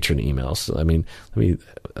non-patron emails. I mean,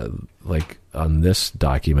 like on this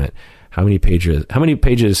document, how many pages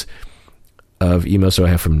of emails do I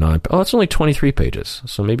have from it's only 23 pages.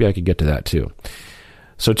 So maybe I could get to that too.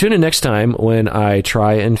 So tune in next time when I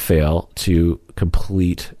try and fail to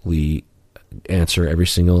completely answer every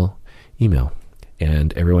single email.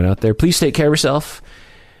 And everyone out there, please take care of yourself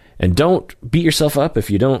and don't beat yourself up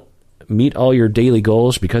if you don't meet all your daily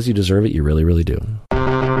goals, because you deserve it. You really, really do.